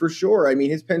bummer for sure. I mean,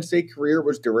 his Penn State career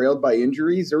was derailed by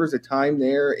injuries. There was a time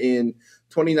there in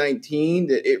 2019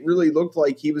 that it really looked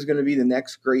like he was going to be the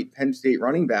next great Penn State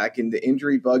running back, and the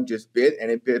injury bug just bit,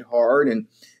 and it bit hard, and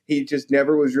he just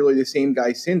never was really the same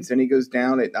guy since. And he goes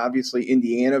down at obviously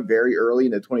Indiana very early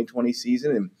in the 2020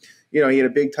 season, and he had a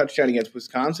big touchdown against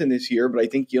Wisconsin this year, but I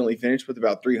think he only finished with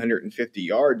about 350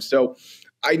 yards. So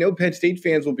I know Penn State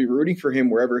fans will be rooting for him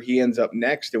wherever he ends up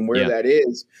next, and where that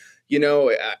is.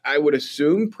 I would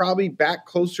assume probably back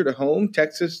closer to home,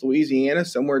 Texas, Louisiana,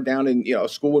 somewhere down in, a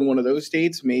school in one of those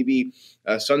states, maybe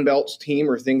a Sunbelt's team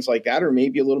or things like that, or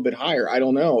maybe a little bit higher. I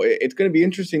don't know. It's going to be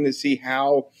interesting to see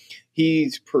how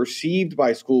he's perceived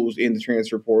by schools in the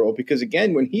transfer portal, because,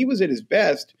 again, when he was at his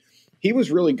best, he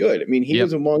was really good. I mean, he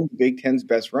was among the Big Ten's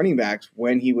best running backs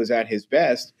when he was at his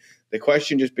best. The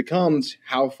question just becomes,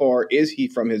 how far is he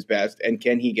from his best, and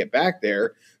can he get back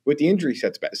there with the injury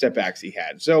setbacks he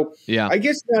had? So I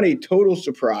guess not a total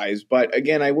surprise, but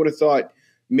again, I would have thought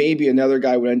maybe another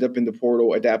guy would end up in the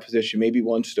portal at that position. Maybe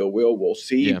one still will. We'll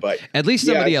see. But at least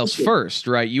somebody else first,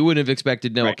 right? You wouldn't have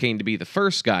expected Noah Cain to be the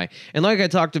first guy. And like I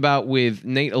talked about with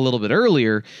Nate a little bit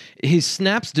earlier, his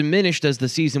snaps diminished as the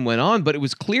season went on, but it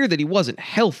was clear that he wasn't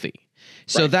healthy.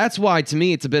 So that's why, to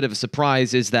me, it's a bit of a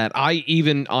surprise, is that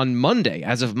even on Monday,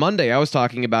 as of Monday, I was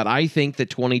talking about, I think that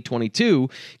 2022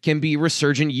 can be a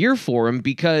resurgent year for him,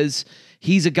 because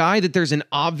he's a guy that there's an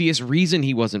obvious reason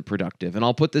he wasn't productive. And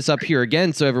I'll put this up here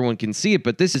again so everyone can see it,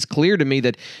 but this is clear to me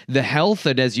that the health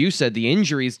and, as you said, the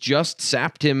injuries just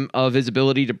sapped him of his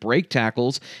ability to break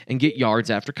tackles and get yards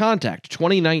after contact.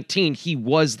 2019, he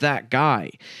was that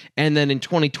guy. And then in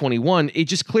 2021, it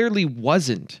just clearly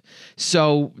wasn't.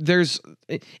 So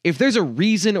if there's a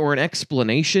reason or an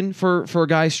explanation for a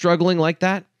guy struggling like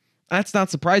that, that's not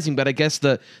surprising, but I guess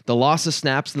the loss of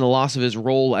snaps and the loss of his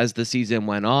role as the season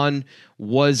went on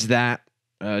was that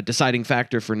deciding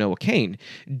factor for Noah Cain.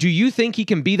 Do you think he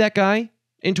can be that guy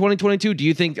in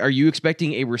 2022? Are you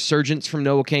expecting a resurgence from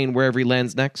Noah Cain wherever he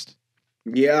lands next?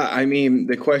 Yeah, I mean,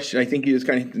 the question, I think you just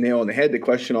kind of hit the nail on the head. The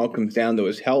question all comes down to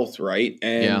his health, right?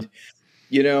 And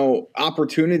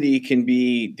opportunity can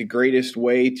be the greatest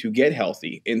way to get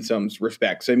healthy in some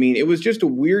respects. I mean, it was just a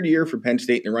weird year for Penn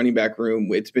State in the running back room.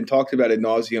 It's been talked about ad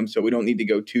nauseum, so we don't need to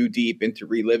go too deep into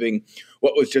reliving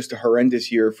what was just a horrendous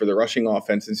year for the rushing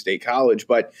offense in State College.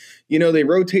 But, they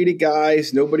rotated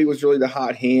guys. Nobody was really the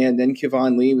hot hand. Then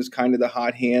Kevon Lee was kind of the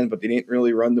hot hand, but they didn't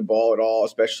really run the ball at all,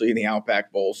 especially in the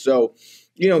Outback Bowl. So,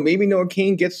 maybe Noah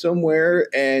Cain gets somewhere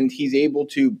and he's able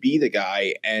to be the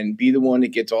guy and be the one that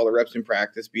gets all the reps in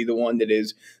practice, be the one that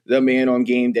is the man on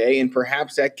game day. And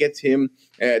perhaps that gets him,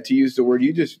 to use the word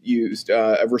you just used,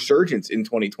 a resurgence in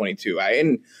 2022.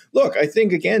 And look, I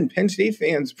think, again, Penn State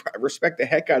fans respect the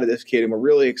heck out of this kid and were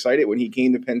really excited when he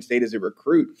came to Penn State as a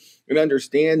recruit, and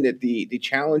understand that the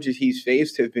challenges he's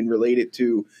faced have been related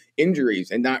to injuries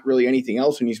and not really anything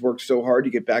else. And he's worked so hard to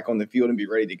get back on the field and be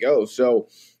ready to go. So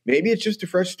maybe it's just a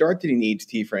fresh start that he needs,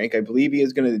 T. Frank. I believe he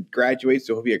is going to graduate,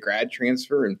 so he'll be a grad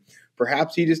transfer. And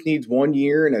perhaps he just needs 1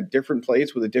 year in a different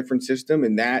place with a different system,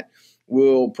 and that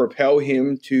will propel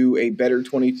him to a better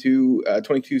 22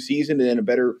 season and then a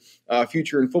better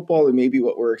future in football than maybe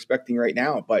what we're expecting right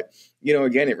now. But,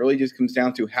 again, it really just comes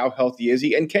down to how healthy is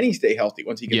he, and can he stay healthy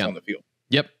once he gets on the field?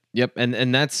 Yep.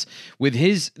 And that's with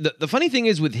his, the funny thing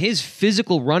is, with his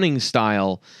physical running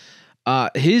style,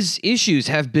 his issues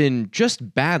have been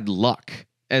just bad luck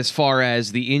as far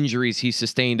as the injuries he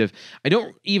sustained. I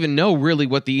don't even know really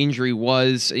what the injury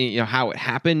was, how it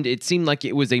happened. It seemed like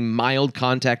it was a mild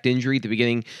contact injury at the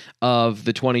beginning of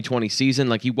the 2020 season.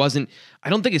 Like I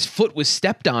don't think his foot was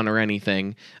stepped on or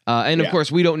anything. Of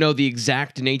course, we don't know the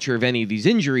exact nature of any of these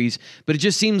injuries, but it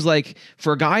just seems like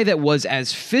for a guy that was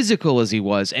as physical as he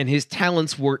was and his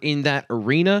talents were in that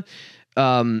arena,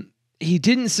 he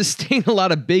didn't sustain a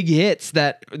lot of big hits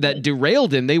that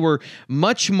derailed him. They were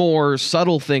much more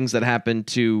subtle things that happened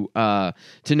to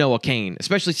Noah Cain,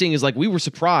 especially seeing as, like, we were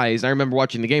surprised. I remember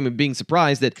watching the game and being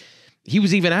surprised that he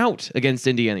was even out against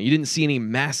Indiana. You didn't see any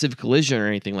massive collision or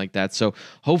anything like that. So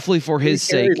hopefully for his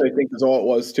sake, I think is all it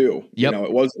was too. Yep.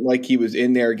 It wasn't like he was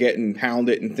in there getting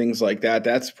pounded and things like that.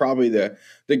 That's probably the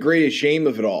greatest shame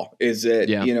of it all, is that,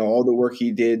 all the work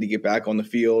he did to get back on the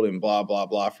field and blah, blah,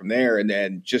 blah from there. And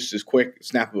then just as quick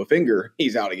snap of a finger,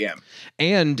 he's out again.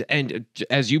 And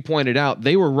as you pointed out,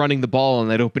 they were running the ball on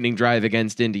that opening drive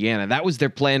against Indiana. That was their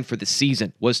plan for the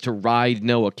season, was to ride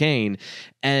Noah Cain.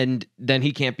 And then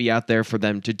he can't be out there for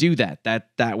them to do that.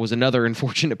 That was another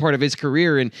unfortunate part of his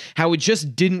career, and how it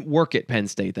just didn't work at Penn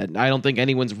State. That I don't think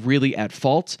anyone's really at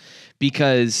fault,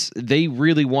 because they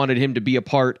really wanted him to be a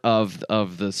part of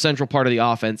the central part of the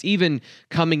offense, even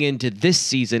coming into this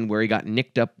season where he got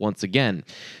nicked up once again.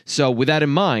 So with that in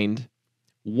mind,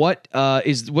 what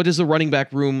does the running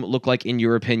back room look like in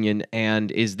your opinion?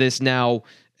 And is this now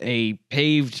a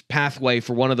paved pathway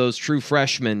for one of those true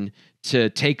freshmen to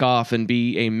take off and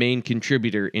be a main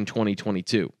contributor in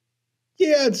 2022?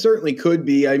 Yeah, it certainly could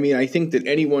be. I mean, I think that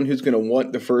anyone who's going to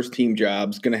want the first team job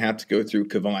is going to have to go through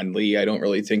Kevon Lee. I don't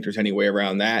really think there's any way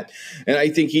around that. And I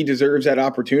think he deserves that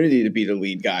opportunity to be the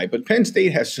lead guy. But Penn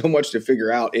State has so much to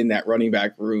figure out in that running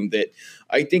back room that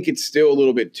I think it's still a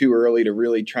little bit too early to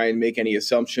really try and make any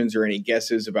assumptions or any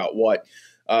guesses about what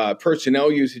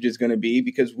personnel usage is going to be,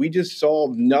 because we just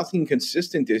saw nothing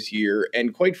consistent this year.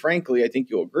 And quite frankly, I think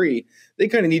you'll agree, they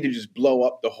kind of need to just blow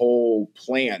up the whole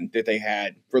plan that they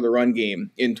had for the run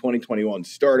game in 2021,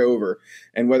 start over.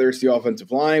 And whether it's the offensive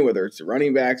line, whether it's the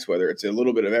running backs, whether it's a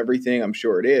little bit of everything, I'm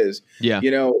sure it is. Yeah.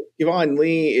 Kevon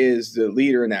Lee is the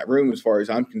leader in that room as far as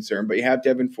I'm concerned, but you have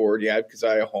Devin Ford, you have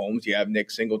Keziah Holmes, you have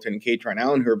Nick Singleton and Katron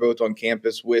Allen, who are both on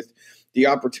campus with the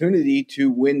opportunity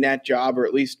to win that job, or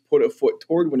at least put a foot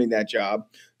toward winning that job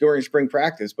during spring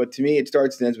practice. But to me, it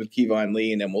starts and ends with Kevon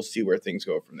Lee, and then we'll see where things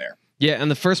go from there. Yeah,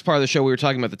 and the first part of the show, we were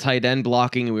talking about the tight end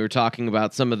blocking, and we were talking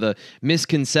about some of the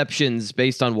misconceptions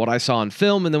based on what I saw on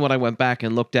film, and then what I went back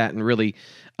and looked at and really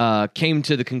came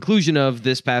to the conclusion of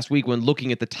this past week when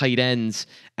looking at the tight ends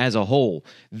as a whole.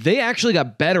 They actually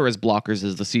got better as blockers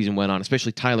as the season went on,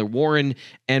 especially Tyler Warren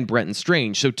and Brenton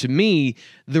Strange. So to me,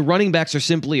 the running backs are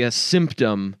simply a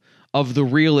symptom of the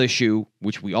real issue,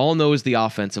 which we all know is the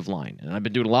offensive line. And I've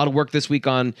been doing a lot of work this week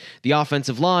on the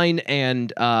offensive line,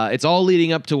 and it's all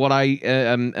leading up to what I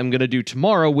am going to do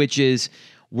tomorrow, which is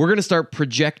we're going to start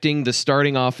projecting the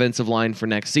starting offensive line for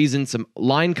next season, some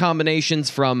line combinations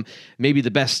from maybe the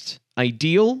best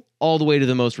ideal all the way to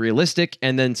the most realistic,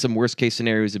 and then some worst case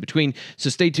scenarios in between. So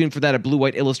stay tuned for that at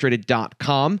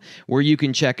bluewhiteillustrated.com, where you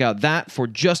can check out that for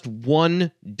just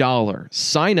 $1.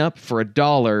 Sign up for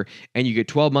 $1 and you get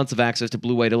 12 months of access to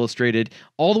Blue White Illustrated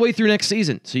all the way through next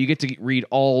season. So you get to read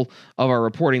all of our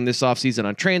reporting this offseason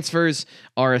on transfers,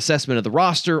 our assessment of the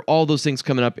roster, all those things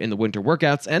coming up in the winter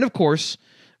workouts, and of course,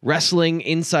 wrestling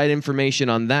inside information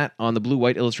on that on the Blue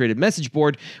White Illustrated message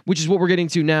board, which is what we're getting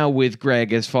to now with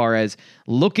Greg as far as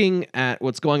looking at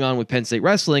what's going on with Penn State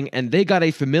wrestling. And they got a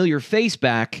familiar face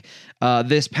back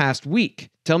this past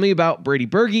week. Tell me about Brady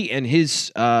Berge and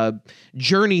his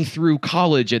journey through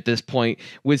college at this point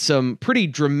with some pretty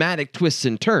dramatic twists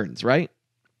and turns, right?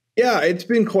 Yeah, it's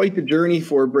been quite the journey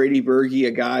for Brady Berge,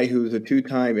 a guy who's a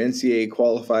two-time NCAA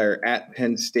qualifier at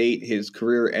Penn State. His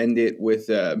career ended with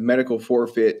a medical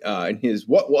forfeit in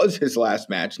what was his last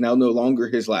match, now no longer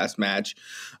his last match.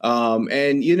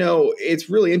 It's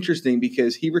really interesting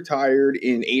because he retired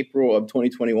in April of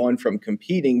 2021 from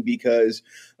competing because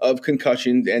of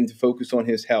concussions and to focus on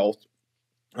his health.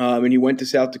 And he went to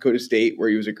South Dakota State, where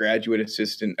he was a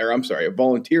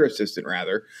volunteer assistant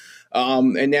rather.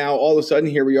 And now all of a sudden,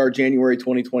 here we are, January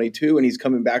 2022, and he's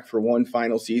coming back for one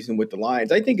final season with the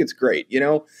Lions. I think it's great.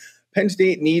 Penn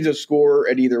State needs a scorer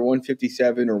at either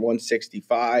 157 or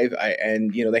 165.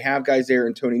 They have guys there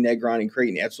in Tony Negron and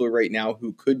Creighton Etzler right now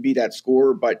who could be that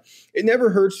scorer, but it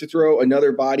never hurts to throw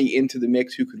another body into the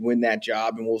mix who could win that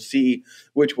job. And we'll see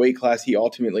which weight class he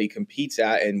ultimately competes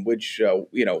at and which,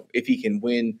 if he can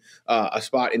win a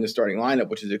spot in the starting lineup,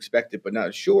 which is expected but not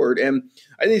assured. And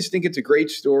I just think it's a great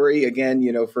story, again,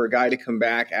 for a guy to come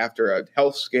back after a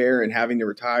health scare and having to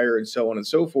retire and so on and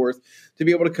so forth, to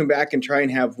be able to come back and try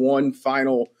and have one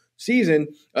final season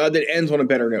that ends on a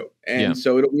better note. And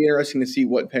so it'll be interesting to see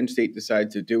what Penn State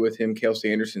decides to do with him.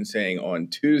 Kelsey Anderson saying on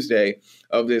Tuesday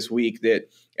of this week that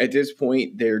at this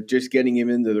point, they're just getting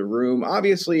him into the room.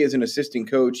 Obviously, as an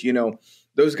assistant coach,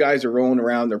 those guys are rolling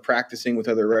around. They're practicing with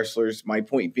other wrestlers. My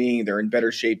point being, they're in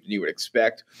better shape than you would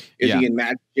expect. Is he in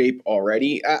match shape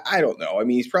already? I don't know. I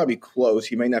mean, he's probably close.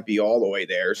 He may not be all the way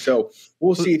there. So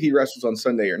we'll see if he wrestles on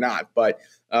Sunday or not. But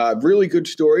really good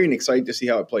story and excited to see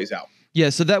how it plays out. Yeah,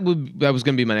 so that was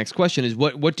going to be my next question is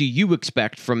what do you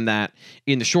expect from that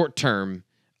in the short term?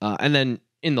 And then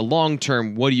in the long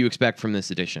term, what do you expect from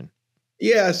this edition?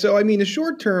 Yeah, so I mean, the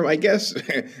short term, I guess,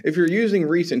 if you're using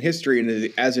recent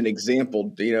history as an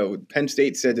example, Penn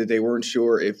State said that they weren't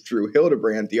sure if Drew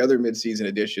Hildebrandt, the other midseason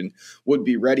edition, would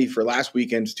be ready for last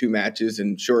weekend's two matches,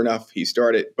 and sure enough, he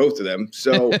started both of them.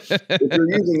 So if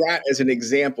you're using that as an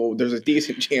example, there's a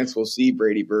decent chance we'll see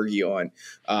Brady Berge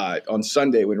on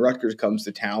Sunday when Rutgers comes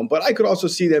to town. But I could also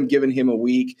see them giving him a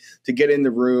week to get in the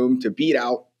room, to beat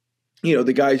out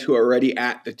the guys who are already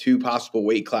at the two possible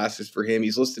weight classes for him.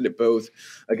 He's listed at both,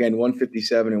 again,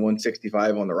 157 and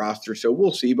 165 on the roster. So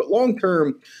we'll see. But long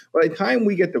term, by the time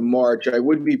we get to March, I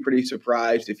would be pretty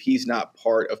surprised if he's not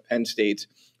part of Penn State's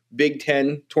Big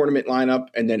Ten tournament lineup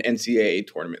and then NCAA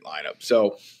tournament lineup.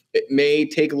 So It may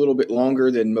take a little bit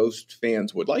longer than most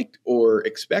fans would like or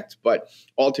expect, but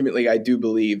ultimately I do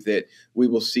believe that we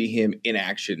will see him in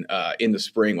action in the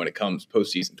spring when it comes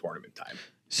postseason tournament time.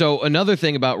 So another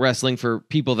thing about wrestling for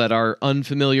people that are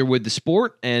unfamiliar with the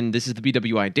sport, and this is the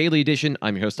BWI Daily Edition.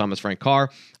 I'm your host, Thomas Frank Carr.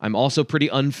 I'm also pretty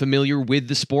unfamiliar with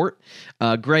the sport.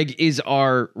 Greg is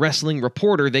our wrestling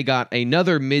reporter. They got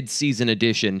another mid-season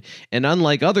edition, and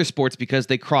unlike other sports, because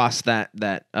they cross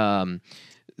that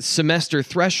semester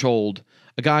threshold,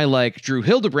 a guy like Drew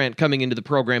Hildebrandt coming into the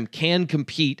program can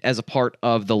compete as a part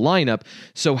of the lineup.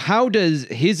 So how does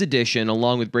his addition,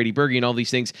 along with Brady Berge and all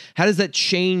these things, how does that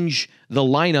change the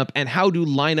lineup, and how do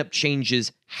lineup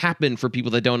changes happen for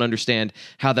people that don't understand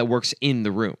how that works in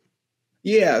the room?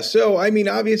 Yeah, so, I mean,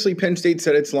 obviously Penn State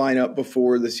set its lineup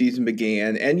before the season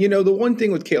began. And, the one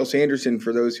thing with Cael Sanderson,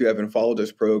 for those who haven't followed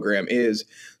this program, is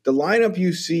the lineup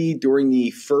you see during the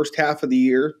first half of the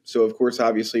year. So, of course,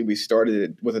 obviously we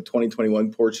started with a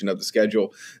 2021 portion of the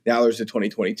schedule. Now there's a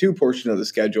 2022 portion of the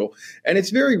schedule. And it's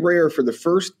very rare for the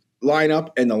first lineup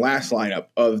and the last lineup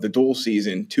of the dual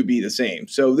season to be the same.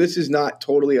 So this is not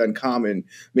totally uncommon.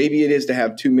 Maybe it is to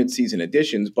have two midseason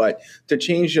additions, but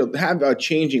to have a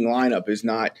changing lineup is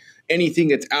not anything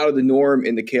that's out of the norm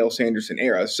in the Cael Sanderson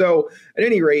era. So at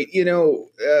any rate,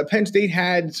 Penn State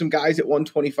had some guys at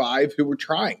 125 who were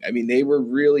trying. I mean, they were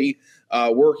really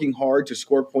working hard to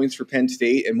score points for Penn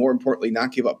State and, more importantly,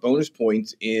 not give up bonus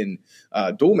points in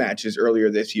dual matches earlier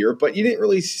this year. But you didn't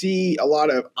really see a lot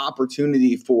of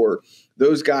opportunity for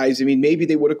those guys. I mean, maybe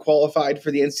they would have qualified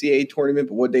for the NCAA tournament,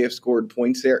 but would they have scored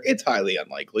points there? It's highly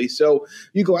unlikely. So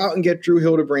you go out and get Drew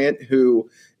Hildebrandt, who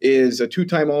is a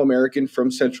two-time All-American from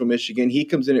Central Michigan. He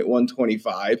comes in at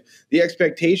 125. The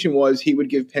expectation was he would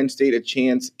give Penn State a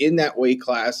chance in that weight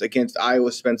class against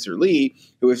Iowa's Spencer Lee,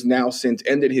 who has now since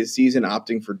ended his season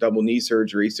opting for double knee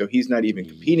surgery, so he's not even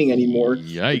competing anymore.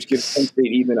 Yikes. Which gives Penn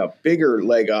State even a bigger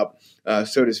leg up,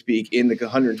 so to speak, in the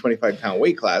 125-pound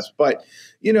weight class. But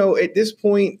at this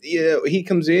point, he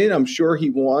comes in. I'm sure he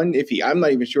won. I'm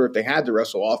not even sure if they had to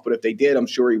wrestle off, but if they did, I'm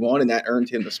sure he won, and that earned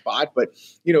him the spot. But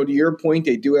to your point,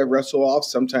 they do have wrestle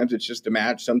offs. Sometimes it's just a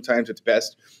match. Sometimes it's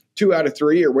best 2 out of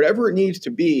 3 or whatever it needs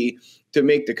to be to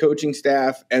make the coaching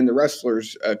staff and the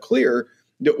wrestlers clear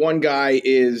that one guy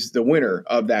is the winner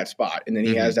of that spot, and then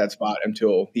he has that spot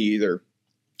until he either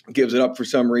gives it up for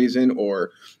some reason, or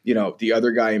the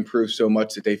other guy improves so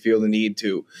much that they feel the need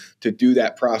to do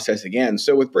that process again.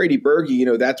 So with Brady Berge,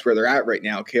 that's where they're at right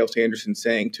now. Cael Sanderson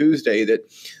saying Tuesday that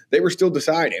they were still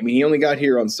deciding. I mean, he only got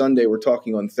here on Sunday. We're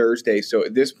talking on Thursday. So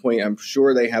at this point, I'm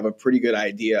sure they have a pretty good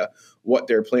idea what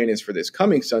their plan is for this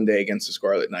coming Sunday against the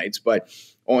Scarlet Knights. But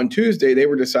on Tuesday, they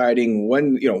were deciding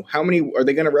when, how many are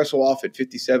they going to wrestle off at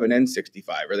 57 and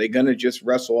 65? Are they going to just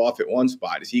wrestle off at one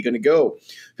spot? Is he going to go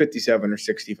 57 or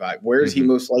 65? Where is he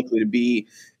most likely to be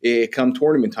come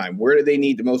tournament time? Where do they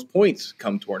need the most points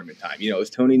come tournament time? Is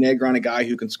Tony Negron a guy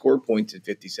who can score points at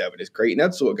 57? Is Creighton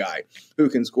Etzel a guy who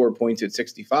can score points at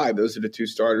 65? Those are the two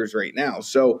starters right now.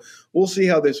 So we'll see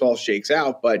how this all shakes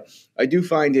out. But I do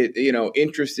find it,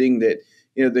 interesting that,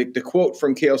 the quote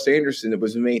from Cael Sanderson that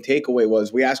was the main takeaway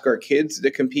was, we ask our kids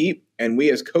to compete and we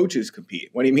as coaches compete.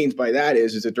 What he means by that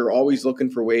is that they're always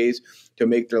looking for ways to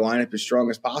make their lineup as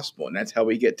strong as possible. And that's how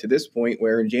we get to this point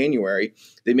where in January,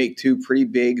 they make 2 pretty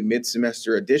big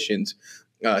mid-semester additions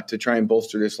to try and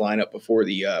bolster this lineup before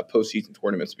the postseason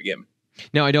tournaments begin.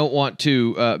 Now, I don't want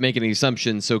to make any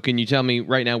assumptions, so can you tell me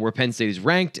right now where Penn State is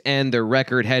ranked and their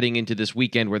record heading into this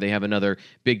weekend where they have another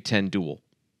Big Ten duel?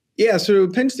 Yeah, so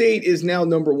Penn State is now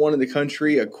number 1 in the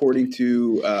country, according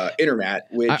to Intermat.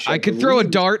 Which I could throw a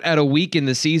dart at a week in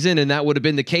the season, and that would have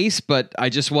been the case, but I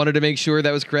just wanted to make sure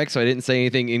that was correct, so I didn't say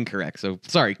anything incorrect. So,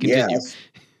 sorry, continue. Yes.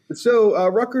 So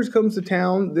Rutgers comes to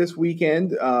town this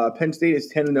weekend. Penn State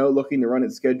is 10-0, looking to run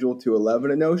its schedule to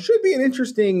 11-0. Should be an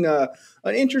interesting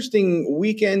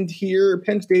weekend here.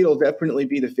 Penn State will definitely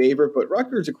be the favorite, but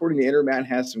Rutgers, according to Intermat,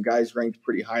 has some guys ranked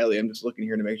pretty highly. I'm just looking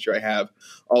here to make sure I have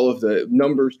all of the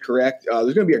numbers correct.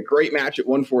 There's going to be a great match at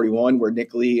 141 where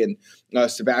Nick Lee and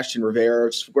Sebastian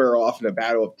Rivera square off in a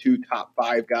battle of 2 top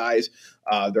 5 guys.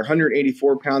 Their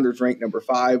 184-pounders ranked number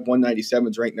 5,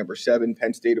 197s ranked number 7.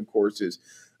 Penn State, of course, is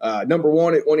number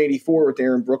 1 at 184 with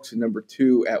Aaron Brooks, and number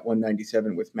 2 at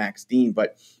 197 with Max Dean.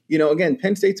 But, again,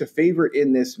 Penn State's a favorite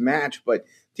in this match. But,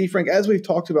 T. Frank, as we've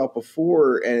talked about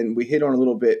before, and we hit on a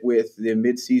little bit with the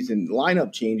midseason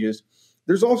lineup changes,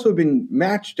 there's also been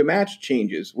match-to-match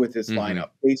changes with this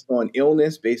lineup based on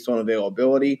illness, based on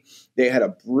availability. They had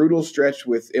a brutal stretch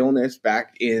with illness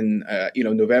back in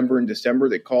November and December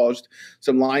that caused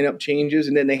some lineup changes,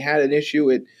 and then they had an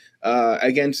issue at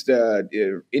against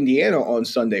Indiana on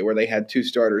Sunday, where they had 2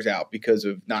 starters out because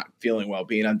of not feeling well,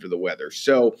 being under the weather.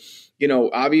 So,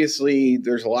 obviously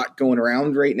there's a lot going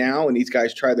around right now, and these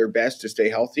guys try their best to stay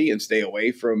healthy and stay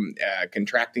away from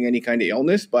contracting any kind of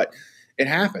illness, but it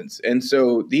happens. And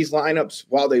so these lineups,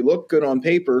 while they look good on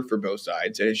paper for both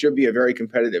sides, and it should be a very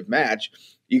competitive match,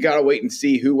 you got to wait and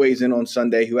see who weighs in on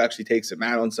Sunday, who actually takes them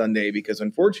out on Sunday, because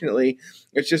unfortunately,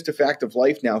 it's just a fact of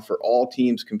life now for all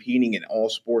teams competing in all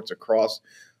sports across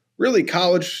really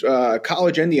college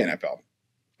and the NFL.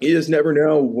 You just never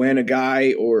know when a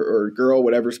guy or girl,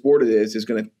 whatever sport it is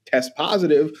going to test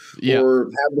positive or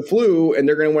have the flu, and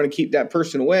they're going to want to keep that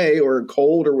person away, or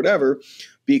cold or whatever,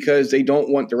 because they don't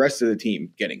want the rest of the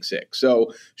team getting sick.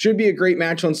 So should be a great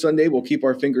match on Sunday. We'll keep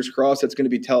our fingers crossed. That's going to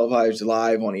be televised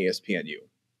live on ESPNU.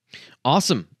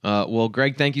 Awesome. Well,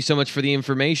 Greg, thank you so much for the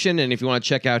information. And if you want to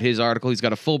check out his article, he's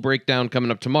got a full breakdown coming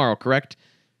up tomorrow, correct?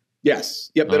 Yes.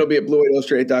 Yep. That'll be at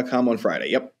BlueWhiteIllustrated.com on Friday.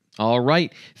 Yep. All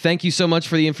right. Thank you so much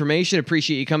for the information.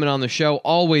 Appreciate you coming on the show.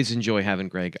 Always enjoy having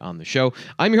Greg on the show.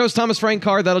 I'm your host, Thomas Frank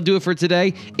Carr. That'll do it for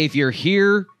today. If you're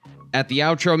here at the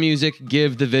outro music,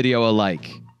 give the video a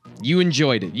like. You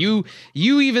enjoyed it. You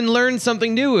even learned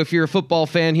something new. If you're a football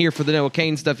fan here for the Noah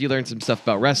Cain stuff, you learned some stuff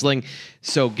about wrestling.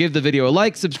 So give the video a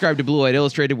like, subscribe to Blue White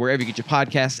Illustrated wherever you get your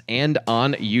podcasts, and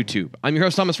on YouTube. I'm your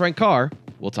host, Thomas Frank Carr.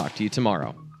 We'll talk to you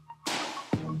tomorrow.